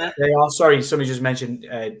 They are. Sorry, somebody just mentioned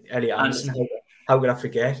Elliot Anderson. How could I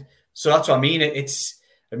forget? So that's what I mean. It's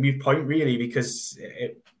a moot point, really, because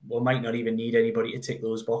we might not even need anybody to tick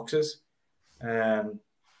those boxes. And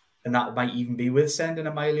that might even be with sending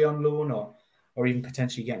a Miley on loan or even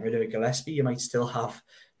potentially getting rid of a Gillespie. You might still have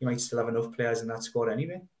enough players in that squad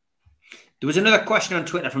anyway. There was another question on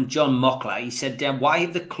Twitter from John Mockler. He said, why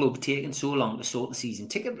have the club taken so long to sort the season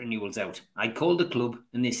ticket renewals out? I called the club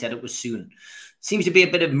and they said it was soon. Seems to be a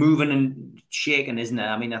bit of moving and shaking, isn't it?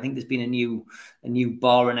 I mean, I think there's been a new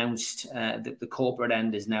bar announced. The corporate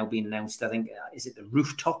end is now being announced. I think, is it the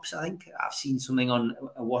Rooftops? I think I've seen something on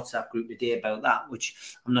a WhatsApp group today about that,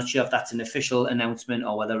 which I'm not sure if that's an official announcement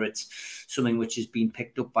or whether it's something which has been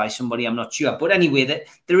picked up by somebody. I'm not sure. But anyway,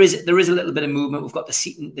 there is a little bit of movement. We've got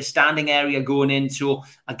the standing area going in. So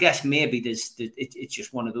I guess maybe it's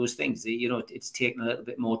just one of those things that, you know, it's taken a little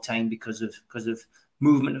bit more time because of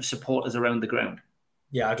movement of supporters around the ground.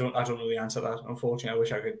 Yeah, I don't know the answer to that. Unfortunately, I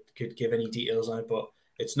wish I could give any details on it, but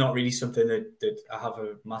it's not really something that I have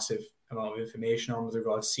a massive amount of information on with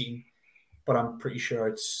regards to seating. But I'm pretty sure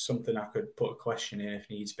it's something I could put a question in if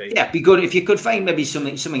needs be. Yeah, it'd be good if you could find maybe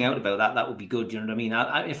something out about that. That would be good. You know what I mean?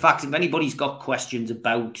 In fact, if anybody's got questions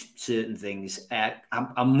about certain things,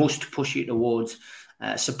 I must push you towards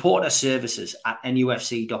supporter services at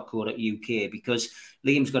nufc.co.uk, because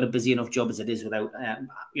Liam's got a busy enough job as it is without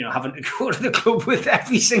having to go to the club with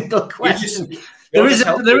every single question. There is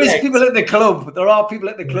people at the club. There are people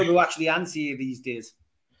at the club who actually answer you these days.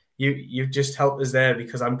 You just helped us there,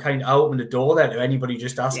 because I'm kind of opening the door there to anybody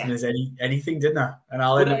just asking us anything, didn't I? And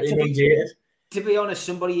I'll end up inundated. To be honest,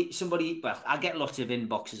 somebody. Well, I get lots of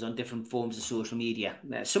inboxes on different forms of social media.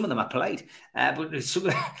 Some of them are polite, but some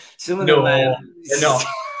of them they're not.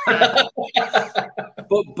 but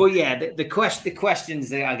yeah, the questions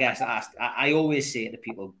that I guess asked, I always say to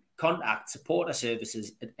people, contact supporter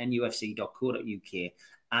services at nufc.co.uk,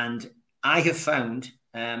 and I have found,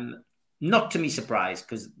 not to me surprise,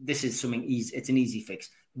 because this is something easy, it's an easy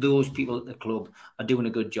fix. Those people at the club are doing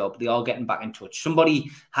a good job. They are getting back in touch.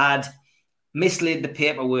 Somebody had mislaid the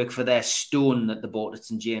paperwork for their stone that they bought at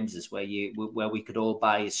St James's, where we could all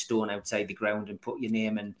buy a stone outside the ground and put your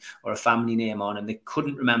name in or a family name on, and they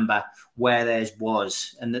couldn't remember where theirs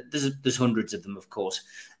was. And there's hundreds of them, of course.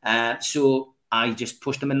 So I just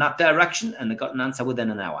pushed them in that direction, and they got an answer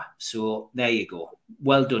within an hour. So there you go.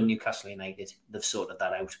 Well done, Newcastle United. They've sorted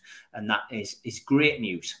that out, and that is great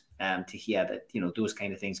news. To hear that, you know, those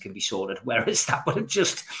kind of things can be sorted, whereas that would have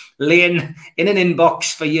just lain in an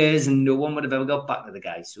inbox for years and no one would have ever got back to the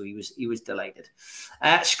guy. So he was delighted.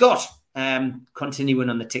 Scott,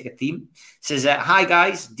 continuing on the ticket theme, says, hi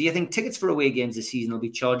guys, do you think tickets for away games this season will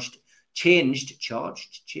be changed to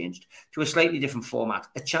a slightly different format?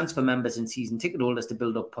 A chance for members and season ticket holders to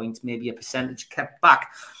build up points, maybe a percentage kept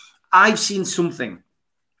back. I've seen something.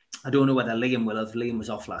 I don't know whether Liam will have. Liam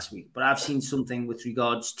was off last week, but I've seen something with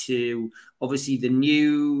regards to obviously the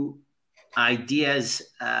new ideas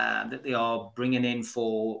that they are bringing in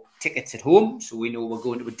for tickets at home. So we know we're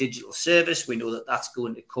going to a digital service. We know that that's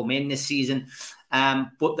going to come in this season.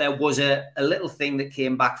 But there was a little thing that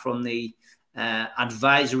came back from the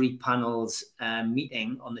advisory panel's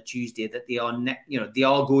meeting on the Tuesday that they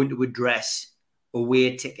are going to address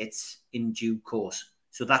away tickets in due course.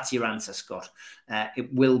 So that's your answer, Scott.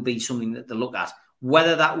 It will be something that they look at.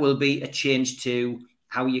 Whether that will be a change to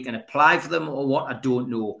how you can apply for them or what, I don't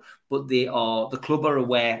know. But the club are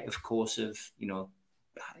aware, of course, of, you know,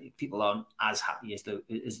 people aren't as happy as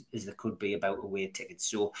they could be about away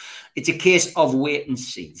tickets. So it's a case of wait and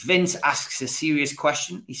see. Vince asks a serious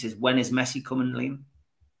question. He says, when is Messi coming, Liam?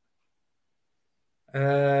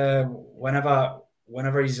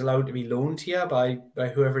 Whenever he's allowed to be loaned here by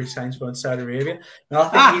whoever he signs for in Saudi Arabia. No,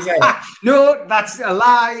 I think he's no, that's a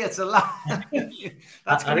lie. It's a lie.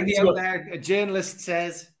 That's going to be out there. A journalist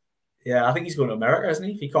says. Yeah, I think he's going to America, isn't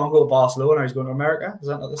he? If he can't go to Barcelona, he's going to America. Is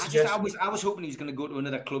that not the suggestion? I was hoping he was going to go to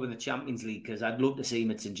another club in the Champions League, because I'd love to see him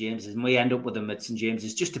at St James's, and we end up with him at St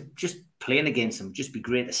James's just playing against him. Just be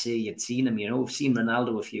great to see. You'd seen him, you know. We've seen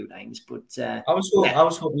Ronaldo a few times, but I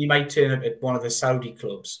was hoping he might turn up at one of the Saudi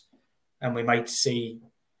clubs, and we might see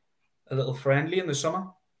a little friendly in the summer.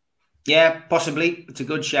 Yeah, possibly. It's a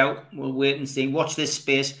good shout. We'll wait and see. Watch this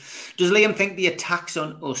space. Does Liam think the attacks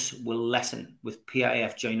on us will lessen with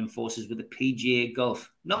PIF joining forces with the PGA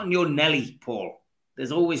Golf? Not on your Nelly, Paul.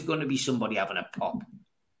 There's always going to be somebody having a pop.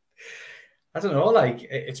 I don't know, like,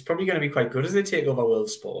 it's probably going to be quite good as they take over world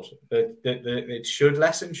sport. It should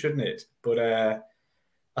lessen, shouldn't it? But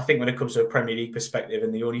I think when it comes to a Premier League perspective,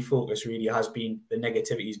 and the only focus really has been, the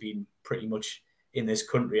negativity has been pretty much in this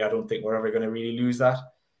country. I don't think we're ever going to really lose that.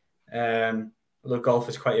 Look, golf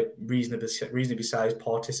is quite a reasonably sized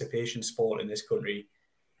participation sport in this country,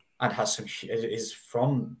 and is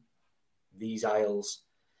from these isles.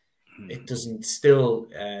 It doesn't still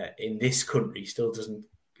in this country still doesn't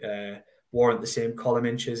warrant the same column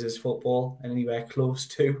inches as football and anywhere close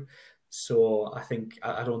to. So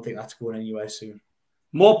I don't think that's going anywhere soon.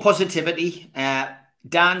 More positivity.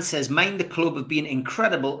 Dan says, mind the club have been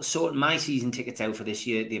incredible sorting my season tickets out for this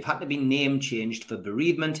year. They've had to be name changed for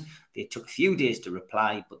bereavement. They took a few days to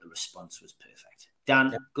reply, but the response was perfect.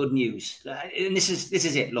 Dan, good news. And this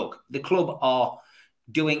is it. Look, the club are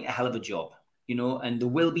doing a hell of a job, you know, and there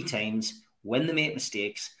will be times when they make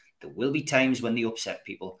mistakes. There will be times when they upset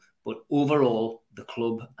people. But overall, the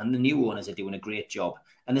club and the new owners are doing a great job.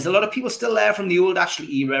 And there's a lot of people still there from the old Ashley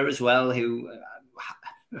era as well who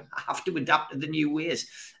have to adapt to the new ways.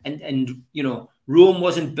 And you know, Rome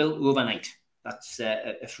wasn't built overnight. That's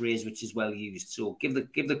a phrase which is well used. So give the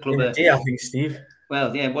club in a day, I think, Steve.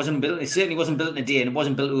 Well, yeah, it certainly wasn't built in a day, and it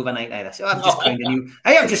wasn't built overnight either. So I've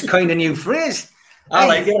just coined a new phrase. I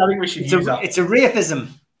like it. I think we should use that. It's a Wraithism.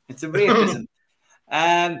 It's a Wraithism.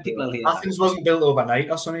 People will hear Athens wasn't built overnight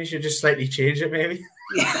or something. You should just slightly change it, maybe.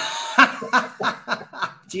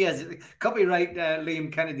 Cheers. Copyright Liam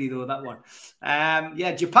Kennedy, though, that one.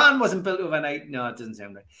 Yeah, Japan wasn't built overnight. No, it doesn't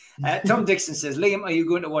sound right. Tom Dixon says, Liam, are you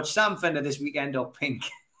going to watch Sam Fender this weekend or Pink?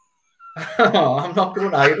 I'm not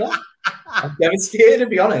going either. I'm devastated, to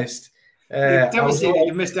be honest. Devastated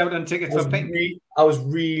you missed out on tickets for Pink. I was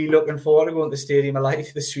really looking forward to going to the Stadium of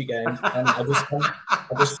Light this weekend, and I just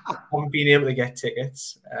haven't been able to get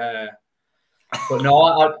tickets. But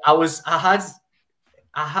no, I've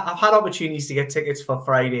had opportunities to get tickets for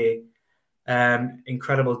Friday,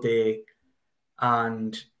 incredible day,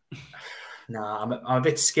 and I'm a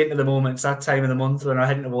bit skint at the moment. It's that time of the month when I'm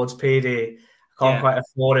heading towards payday. I can't quite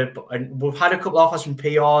afford it, but we've had a couple of offers from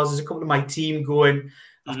PRs. There's a couple of my team going.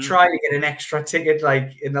 I've tried to get an extra ticket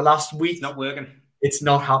like in the last week. It's not working. It's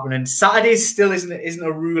not happening. Saturdays still isn't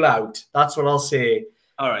a rule out. That's what I'll say.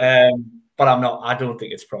 All right. But I don't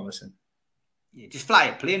think it's promising. Yeah, just fly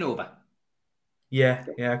a plane over. Yeah,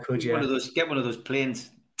 I could. Get one of those planes.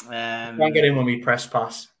 Can't get in with me press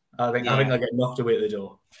pass. I think I'll get knocked away at the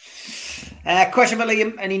door. Question for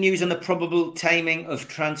Liam: any news on the probable timing of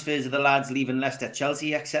transfers of the lads leaving Leicester,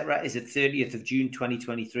 Chelsea, etc.? Is it 30th of June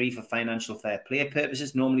 2023 for financial fair play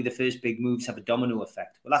purposes? Normally, the first big moves have a domino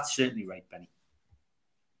effect. Well, that's certainly right, Benny.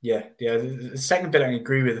 Yeah. The second bit I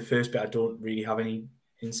agree with. The first bit I don't really have any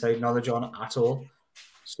inside knowledge on at all.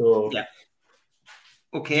 So yeah.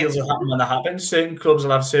 Okay. Deals will happen when they happen. Certain clubs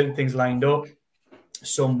will have certain things lined up.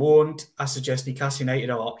 Some won't. I suggest Newcastle United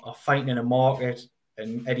are fighting in a market,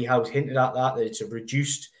 and Eddie Howe's hinted at that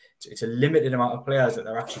it's a limited amount of players that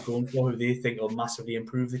they're actually going for who they think will massively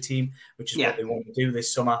improve the team, which is what they want to do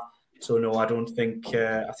this summer. So no, I don't think.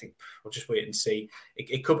 I think we'll just wait and see.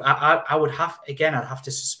 It could. I would have again. I'd have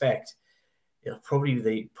to suspect it'll probably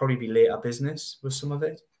be later business with some of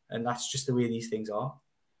it, and that's just the way these things are.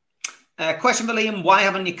 Question for Liam: why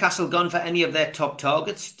haven't Newcastle gone for any of their top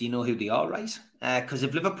targets? Do you know who they are, right? Because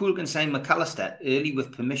if Liverpool can sign McAllister early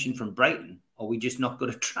with permission from Brighton, are we just not good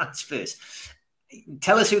at transfers?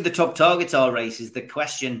 Tell us who the top targets are, Rice, is the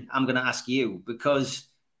question I'm going to ask you, because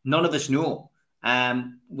none of us know.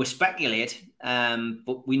 We speculate,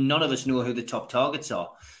 but none of us know who the top targets are.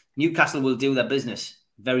 Newcastle will do their business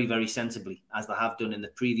very, very sensibly, as they have done in the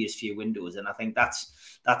previous few windows, and I think that's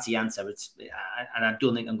the answer. And I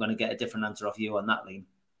don't think I'm going to get a different answer off you on that, Liam.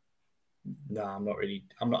 No, I'm not really.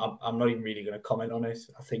 I'm not even really going to comment on it.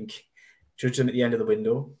 I think judge them at the end of the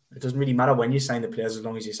window. It doesn't really matter when you sign the players as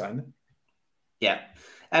long as you sign them. Yeah.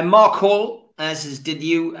 And Mark Hall says, did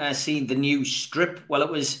you see the new strip? Well,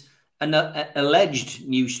 it was an alleged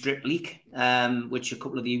new strip leak, which a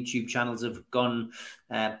couple of the YouTube channels have gone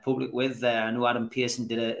public with. I know Adam Pearson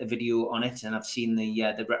did a video on it, and I've seen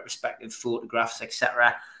the retrospective photographs,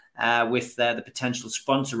 etc., with the potential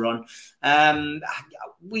sponsor on.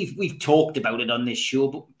 We've talked about it on this show,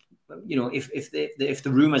 but you know, if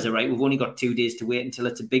the rumours are right, we've only got 2 days to wait until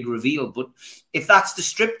it's a big reveal. But if that's the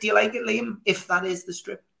strip, do you like it, Liam? If that is the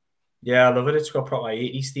strip, yeah, I love it. It's got proper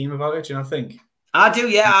 80s theme about it. You know, I think I do.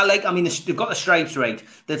 Yeah, I mean, they've got the stripes right.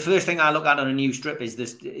 The first thing I look at on a new strip is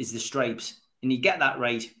the stripes, and you get that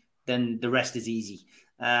right, then the rest is easy.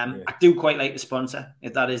 I do quite like the sponsor.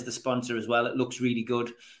 If that is the sponsor as well, it looks really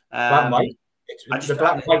good. Black and white. The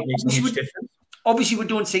black and white makes a huge difference. Obviously, we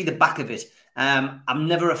don't see the back of it, I'm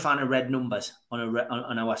never a fan of red numbers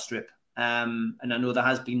on our strip. And I know there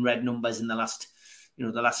has been red numbers in the last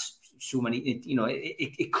so many,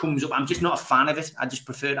 it comes up. I'm just not a fan of it. I just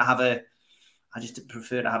prefer to have a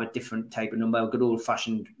different type of number, a good old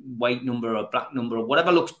fashioned white number or black number or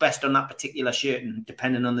whatever looks best on that particular shirt, and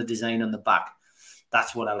depending on the design on the back,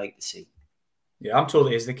 that's what I like to see. Yeah, I'm told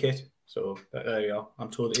it is the kit. So there you go. I'm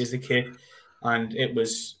told it is the kit, and it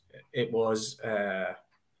was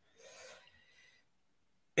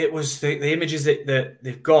the images that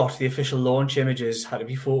they've got, the official launch images, had to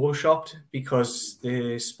be photoshopped because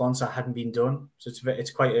the sponsor hadn't been done. So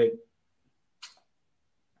it's quite a.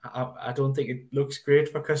 I don't think it looks great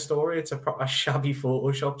for Castore. It's a proper shabby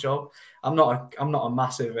Photoshop job. I'm not a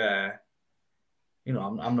massive, I'm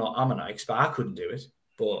not expert. I couldn't do it,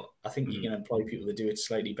 but I think you can employ people to do it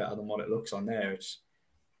slightly better than what it looks on there. It's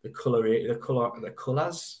the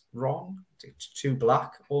colors wrong. It's too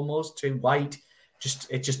black, almost too white.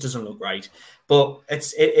 It just doesn't look right. But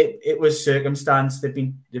it was circumstance. They've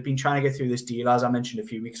been trying to get through this deal, as I mentioned a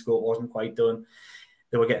few weeks ago. It wasn't quite done.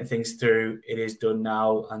 They were getting things through. It is done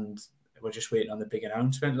now, and we're just waiting on the big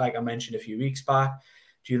announcement. Like I mentioned a few weeks back,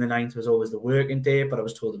 June the 9th was always the working day, but I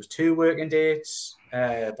was told there was 2 working dates.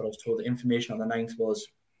 But I was told the information on the 9th was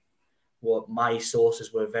what my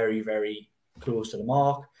sources were very, very close to the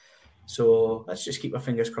mark. So let's just keep our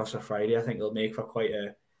fingers crossed for Friday. I think it'll make for quite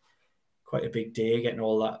a big day, getting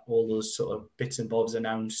all those sort of bits and bobs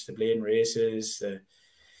announced, the Blaine races, the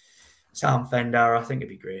Sam Fender. I think it'd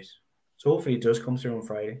be great. So hopefully it does come through on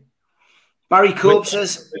Friday. Barry Cope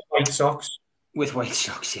says... With white socks. With white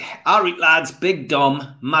socks, yeah. All right, lads, Big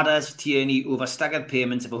Dom, Matters, Tierney over staggered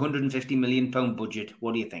payments of £150 million budget.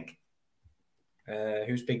 What do you think?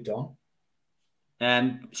 Who's Big Dom?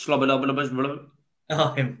 Slobber.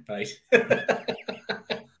 Oh, him, right.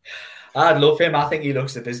 I'd love him. I think he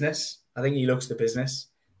looks the business.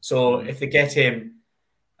 So if they get him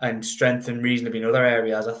and strengthen reasonably in other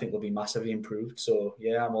areas, I think they'll be massively improved. So,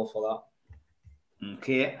 yeah, I'm all for that.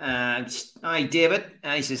 Okay. Hi, David.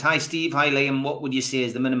 He says, hi, Steve. Hi, Liam. What would you say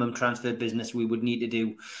is the minimum transfer business we would need to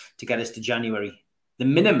do to get us to January? The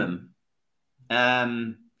minimum?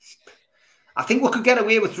 I think we could get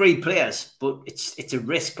away with 3 players, but it's a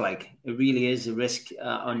risk. Like, it really is a risk.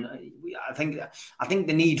 I think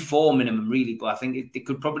they need 4 minimum, really, but I think they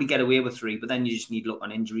could probably get away with 3. But then you just need to look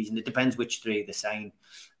on injuries, and it depends which 3 they sign.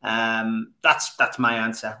 That's my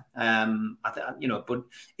answer. But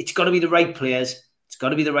it's got to be the right players, it's got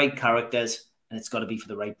to be the right characters, and it's got to be for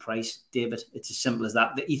the right price, David. It's as simple as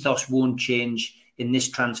that. The ethos won't change in this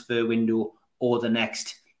transfer window or the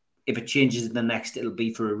next. If it changes in the next, it'll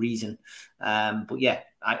be for a reason. But yeah,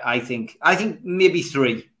 I think maybe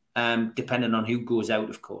 3, depending on who goes out,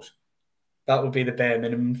 of course. That would be the bare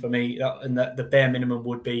minimum for me. And the bare minimum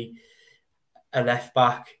would be a left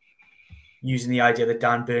back, using the idea that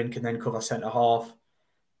Dan Burn can then cover centre half,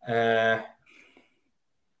 a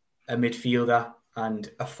midfielder,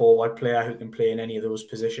 and a forward player who can play in any of those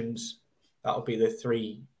positions. That would be the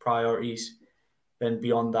 3 priorities. Then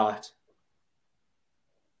beyond that,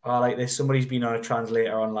 I like this. Somebody's been on a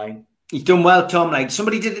translator online. You've done well, Tom. Like,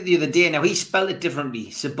 somebody did it the other day. Now, he spelled it differently.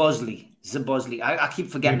 Zabozli. I keep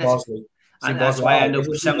forgetting it. And that's why I end up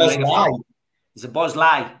sounding like a flower.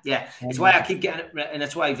 Zabozli. Yeah. It's why I keep getting it. And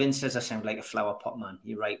that's why Vince says I sound like a flower pot man.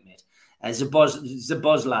 You're right, mate.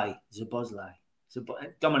 Zabozli.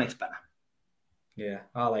 Dominic's better. Yeah,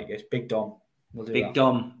 I like it. Big Dom. We'll do Big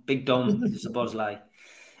Dom. Zabozli.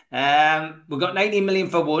 We've got 19 million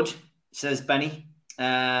for Wood, says Benny.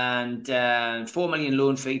 And 4 million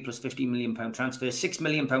loan fee plus £15 million transfer, £6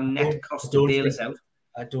 million net cost to bail us out.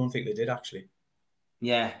 I don't think they did, actually.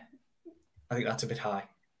 Yeah. I think that's a bit high.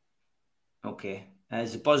 Okay.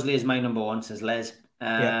 Bosley is my number 1, says Les.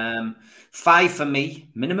 5 for me,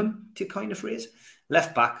 minimum, to coin a phrase.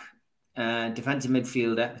 Left back, defensive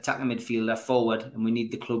midfielder, attacking midfielder, forward, and we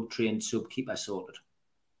need the club-trained sub-keeper sorted.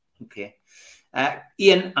 Okay.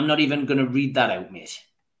 Ian, I'm not even going to read that out, mate.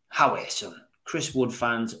 How are you, son? Chris Wood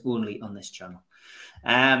fans only on this channel.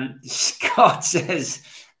 Scott says,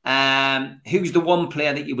 who's the one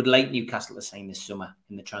player that you would like Newcastle to sign this summer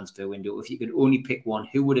in the transfer window? If you could only pick one,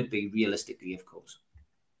 who would it be realistically, of course?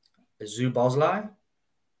 Zabozli?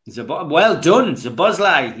 Well done,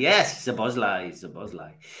 Zabozli. Yes,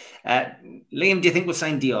 Zabozli. Liam, do you think we'll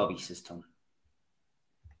sign Diaby, says Tom?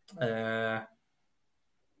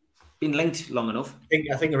 Been linked long enough.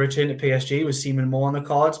 I think a return to PSG was seeming more on the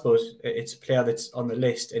cards, but it's a player that's on the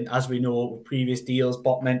list. And as we know, with previous deals,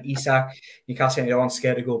 Botman, Isak, Newcastle aren't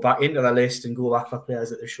scared to go back into the list and go back for players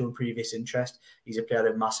that they've shown previous interest. He's a player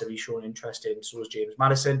they've massively shown interest in. So is James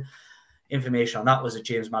Maddison. information on that was that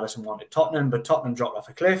James Maddison wanted Tottenham, but Tottenham dropped off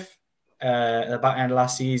a cliff at the back end of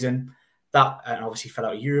last season. That and obviously fell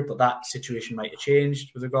out of Europe, but that situation might have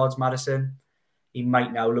changed with regards to Maddison. He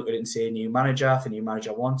might now look at it and say, new manager, if the new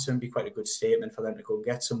manager wants him, be quite a good statement for them to go and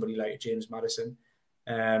get somebody like James Maddison.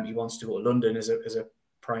 He wants to go to London as a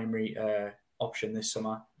primary option this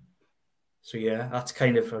summer. So yeah, that's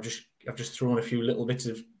kind of I've just thrown a few little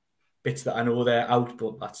bits that I know they're out,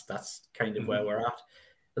 but that's kind of where we're at.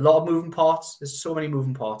 A lot of moving parts. There's so many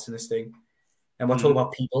moving parts in this thing, and we're talking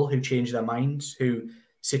about people who change their minds, who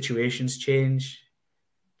situations change.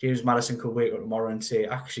 James Maddison could wake up tomorrow and say,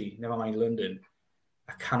 "Actually, never mind London.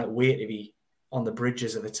 I cannot wait to be on the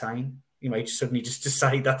bridges of the Tyne." He might suddenly just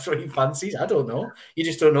decide that's what he fancies. I don't know. You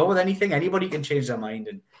just don't know with anything. Anybody can change their mind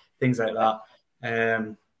and things like that.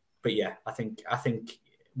 But yeah, I think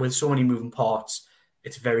with so many moving parts,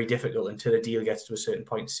 it's very difficult until a deal gets to a certain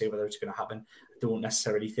point to say whether it's going to happen. I don't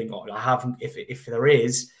necessarily think, I haven't. If there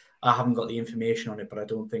is, I haven't got the information on it, but I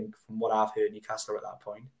don't think, from what I've heard, Newcastle are at that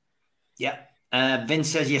point. Yeah. Vince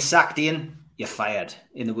says you're sacked, Ian. You're fired,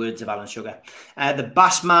 in the words of Alan Sugar. The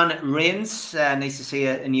Bassman Reigns needs to see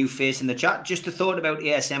a new face in the chat. Just a thought about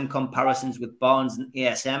ASM comparisons with Barnes and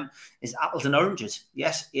ASM is apples and oranges.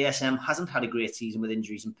 Yes, ASM hasn't had a great season with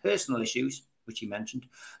injuries and personal issues, which he mentioned,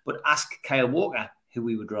 but ask Kyle Walker who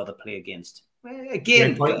we would rather play against.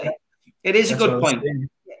 Again, it is a good point.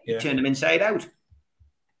 You turn them inside out.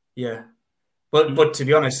 Yeah. But to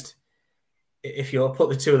be honest, if you put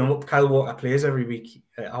the two of them up, Kyle Walker plays every week.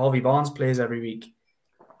 Harvey Barnes plays every week.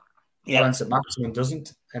 Lawrence at maximum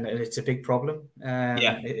doesn't, and it's a big problem.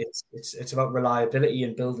 It's about reliability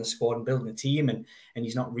and building a squad and building a team, and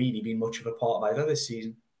he's not really been much of a part of either this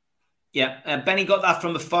season. Yeah, Benny got that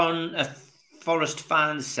from a Forest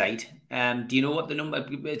fans site. Do you know what the number?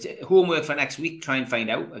 It's homework for next week. Try and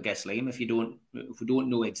find out, I guess, Liam. If we don't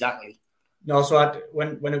know exactly. No, so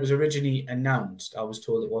when it was originally announced, I was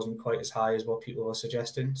told it wasn't quite as high as what people were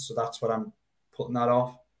suggesting. So that's what I'm putting that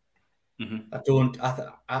off.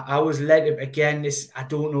 I was led to, again, this, I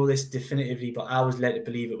don't know this definitively, but I was led to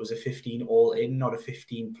believe it was a 15 all in, not a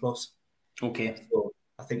 15 plus. Okay. So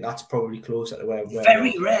I think that's probably closer to where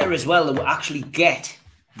very rare as well that we'll actually get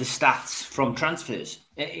the stats from transfers.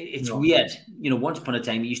 It's weird. Once upon a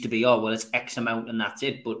time it used to be, it's X amount and that's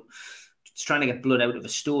it, but it's trying to get blood out of a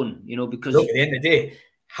stone, because look, at the end of the day,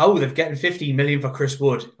 how they've getting 15 million for Chris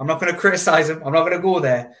Wood. I'm not going to criticize him. I'm not going to go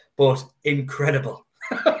there, but incredible.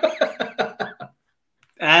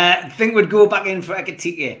 Think we'd go back in for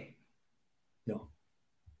Ekitike? No.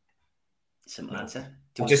 Simple answer.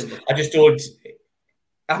 I just don't.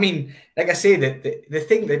 I mean, like I say, the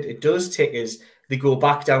thing that it does tick is they go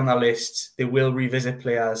back down their lists. They will revisit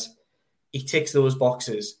players. He ticks those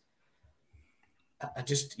boxes.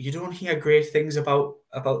 You don't hear great things about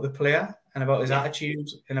the player and about his attitude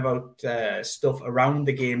and about stuff around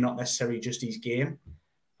the game, not necessarily just his game.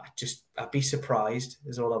 I'd be surprised,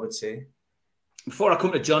 is all I would say. Before I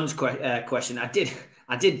come to John's question, I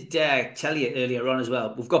did tell you earlier on as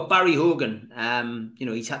well. We've got Barry Hogan.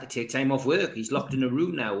 He's had to take time off work. He's locked in a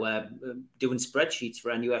room now, doing spreadsheets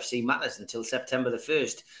for NUFC matters until September the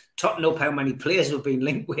 1st, totting up how many players we've been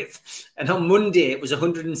linked with. And on Monday it was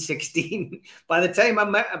 116. By the time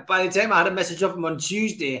I had a message off him on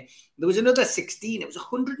Tuesday, there was another 16. It was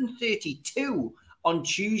 132 on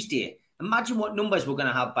Tuesday. Imagine what numbers we're going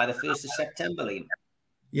to have by the 1st of September, Liam.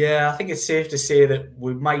 Yeah, I think it's safe to say that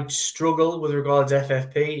we might struggle with regards to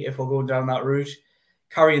FFP if we're going down that route.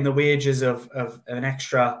 Carrying the wages of an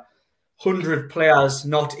extra 100 players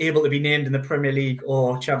not able to be named in the Premier League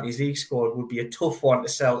or Champions League squad would be a tough one to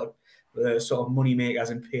sell the sort of money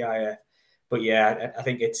makers in PIF. But yeah, I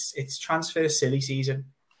think it's transfer silly season.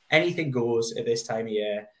 Anything goes at this time of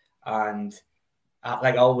year. And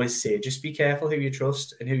like I always say, just be careful who you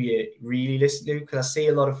trust and who you really listen to, because I see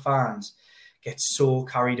a lot of fans get so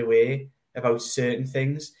carried away about certain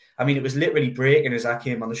things. I mean, it was literally breaking as I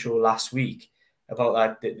came on the show last week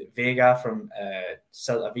about that Vega from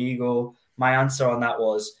Celta Vigo. My answer on that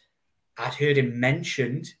was I'd heard him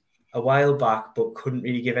mentioned a while back, but couldn't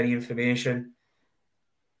really give any information.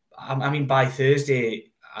 I mean, by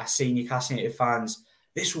Thursday, I see Newcastle United fans,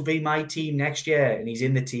 this will be my team next year, and he's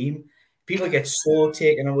in the team. People get so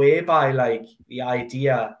taken away by the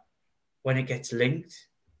idea when it gets linked.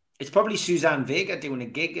 It's probably Suzanne Vega doing a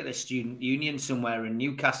gig at a student union somewhere in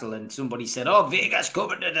Newcastle, and somebody said, "Oh, Vega's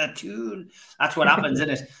coming to the tune." That's what happens,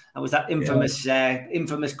 isn't it? That was that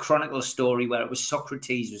infamous Chronicle story where it was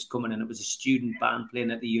Socrates was coming, and it was a student band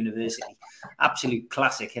playing at the university. Absolute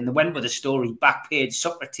classic. And they went with the story, back page,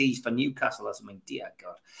 Socrates for Newcastle or something. Dear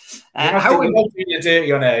God. How are you doing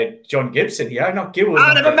dirty on John Gibson? Yeah, not Gibson.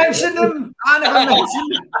 I never mentioned him.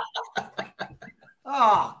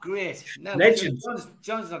 Oh, great. No,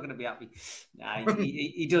 John's not going to be happy. Nah,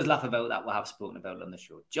 he does laugh about that. We have spoken about it on the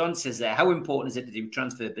show. John says, how important is it to do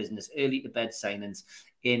transfer business, early to bed signings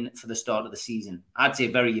in for the start of the season? I'd say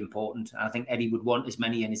very important. I think Eddie would want as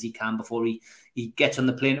many in as he can before he gets on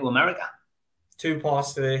the plane to America. 2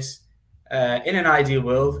 parts to this. In an ideal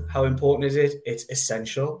world, how important is it? It's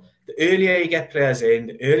essential. The earlier you get players in,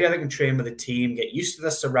 the earlier they can train with the team, get used to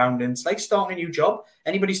their surroundings, like starting a new job.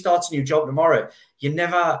 Anybody starts a new job tomorrow,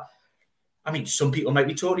 some people might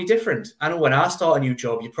be totally different. I know when I start a new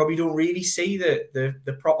job, you probably don't really see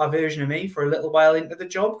the proper version of me for a little while into the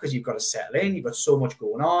job because you've got to settle in, you've got so much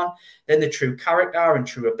going on. Then the true character and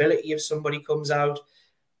true ability of somebody comes out.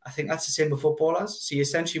 I think that's the same with footballers. So you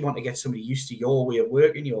essentially want to get somebody used to your way of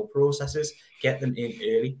working, your processes, get them in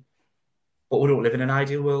early. But we don't live in an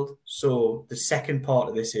ideal world. So the second part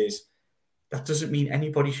of this is that doesn't mean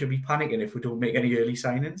anybody should be panicking if we don't make any early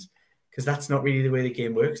signings, because that's not really the way the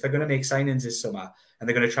game works. They're going to make signings this summer and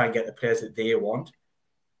they're going to try and get the players that they want.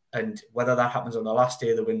 And whether that happens on the last day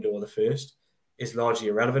of the window or the first is largely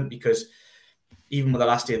irrelevant, because even with the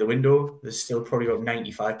last day of the window, there's still probably about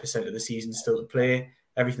 95% of the season still to play.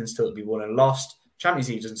 Everything's still to be won and lost. Champions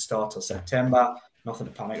League doesn't start till September. Nothing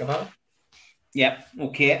to panic about. Yeah,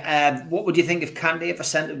 okay. What would you think of Kante if a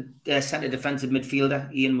centre defensive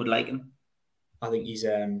midfielder? Ian would like him. I think he's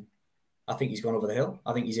gone over the hill.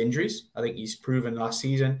 I think he's injuries. I think he's proven last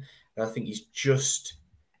season. I think he's just,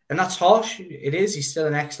 and that's harsh. It is. He's still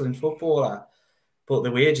an excellent footballer, but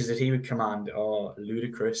the wages that he would command are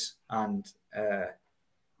ludicrous. And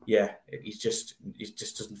he just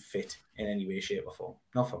doesn't fit in any way, shape, or form.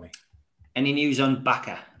 Not for me. Any news on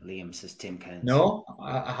Baka, Liam, says Tim Cairns? No,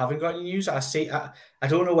 I haven't got any news. I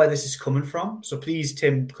don't know where this is coming from. So please,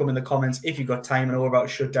 Tim, come in the comments if you've got time. I know we're about to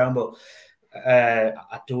shut down, but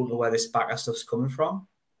I don't know where this Baka stuff's coming from.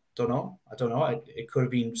 I don't know. It could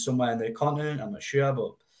have been somewhere in the continent. I'm not sure,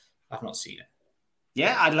 but I've not seen it.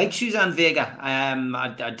 Yeah, I like Suzanne Vega.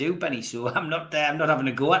 I do, Benny. So I'm not having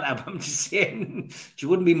a go at her. I'm just saying she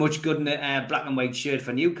wouldn't be much good in a black and white shirt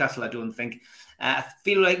for Newcastle, I don't think. I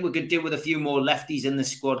feel like we could do with a few more lefties in the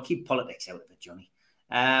squad. Keep politics out of it, Johnny.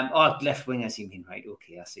 Left wingers, you mean, right?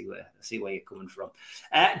 Okay, I see where you're coming from.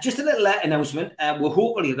 Just a little announcement. We're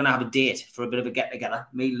hopefully going to have a date for a bit of a get together.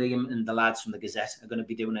 Me, Liam, and the lads from the Gazette are going to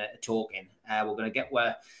be doing a talk in. We're going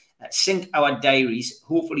to sync our diaries.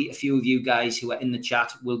 Hopefully, a few of you guys who are in the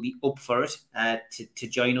chat will be up for it to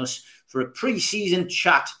join us for a pre-season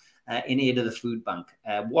chat in aid of the food bank.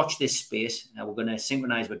 Watch this space. We're going to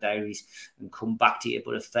synchronise our diaries and come back to you.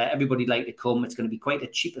 But if everybody'd like to come, it's going to be quite a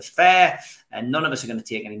cheap affair, and none of us are going to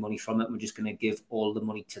take any money from it. We're just going to give all the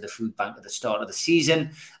money to the food bank at the start of the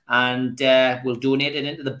season, and we'll donate it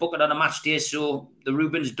into the bucket on a match day, so the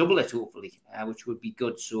Rubens double it, hopefully, which would be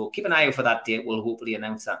good. So keep an eye out for that date. We'll hopefully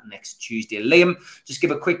announce that next Tuesday. Liam, just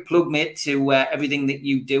give a quick plug, mate, to everything that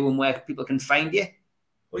you do and where people can find you.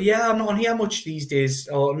 Well, yeah, I'm not on here much these days,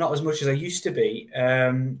 or not as much as I used to be.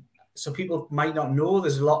 So people might not know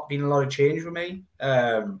there's been a lot of change with me.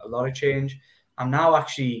 A lot of change. I'm now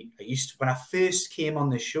actually, when I first came on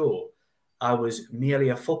this show, I was merely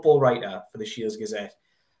a football writer for the Shields Gazette.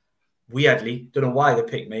 Weirdly, don't know why they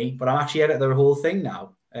picked me, but I'm actually editing the whole thing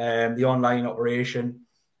now. The online operation,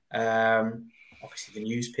 obviously the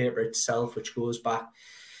newspaper itself, which goes back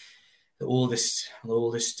the oldest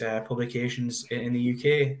publications in the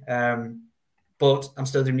UK. But I'm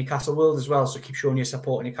still doing Newcastle World as well, so keep showing your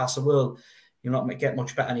support in Newcastle World. You'll not get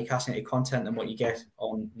much better Newcastle United content than what you get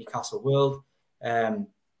on Newcastle World.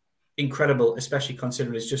 Incredible, especially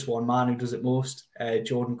considering it's just one man who does it most,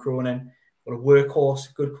 Jordan Cronin. What a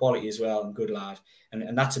workhorse, good quality as well, and good lad.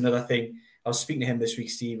 And that's another thing. I was speaking to him this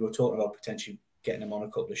week, Steve. We were talking about potentially getting him on a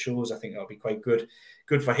couple of shows. I think that would be quite good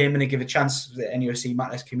for him, and to give a chance to the NUFC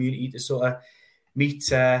Matters community to sort of meet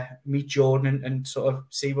Jordan and sort of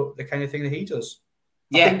see what the kind of thing that he does.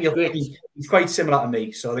 Yeah, I think he's quite similar to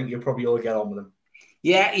me, so I think you'll probably all get on with him.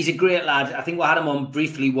 Yeah, he's a great lad. I think we had him on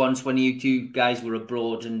briefly once when you two guys were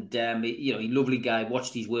abroad, and he's a lovely guy.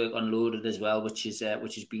 Watched his work unloaded as well, which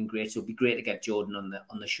has been great. So it'd be great to get Jordan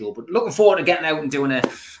on the show. But looking forward to getting out and doing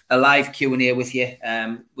a live Q&A with you,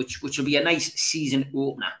 which will be a nice season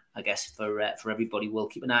opener I guess, for everybody. We'll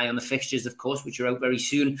keep an eye on the fixtures, of course, which are out very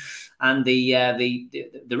soon, and the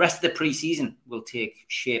rest of the pre-season will take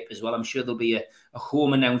shape as well. I'm sure there'll be a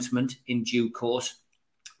home announcement in due course.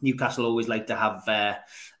 Newcastle always like to have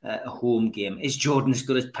a home game. Is Jordan as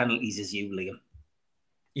good as penalties as you, Liam?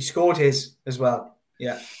 He scored his as well.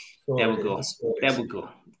 Yeah. There we go. There we go.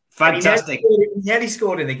 Fantastic. He nearly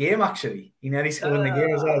scored in the game, actually. He nearly scored in the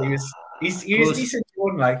game as well. He was decent,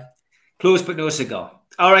 Jordan, like. Close but no cigar.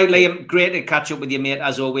 All right, Liam, great to catch up with you, mate,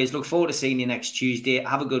 as always. Look forward to seeing you next Tuesday.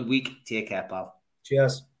 Have a good week. Take care, pal.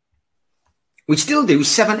 Cheers. We still do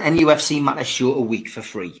 7 NUFC Matters show a week for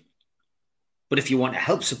free. But if you want to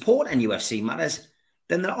help support NUFC Matters,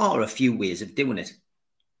 then there are a few ways of doing it.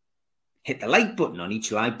 Hit the like button on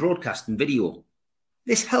each live broadcast and video.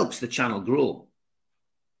 This helps the channel grow.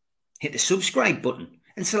 Hit the subscribe button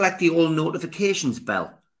and select the all notifications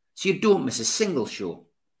bell so you don't miss a single show.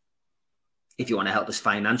 If you want to help us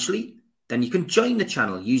financially, then you can join the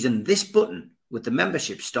channel using this button with the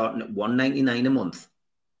membership starting at $1.99 a month.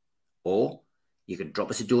 Or you can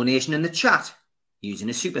drop us a donation in the chat using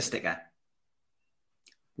a super sticker.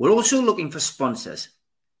 We're also looking for sponsors.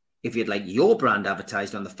 If you'd like your brand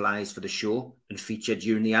advertised on the flyers for the show and featured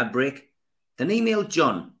during the ad break, then email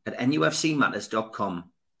John at nufcmatters.com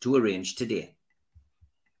to arrange today.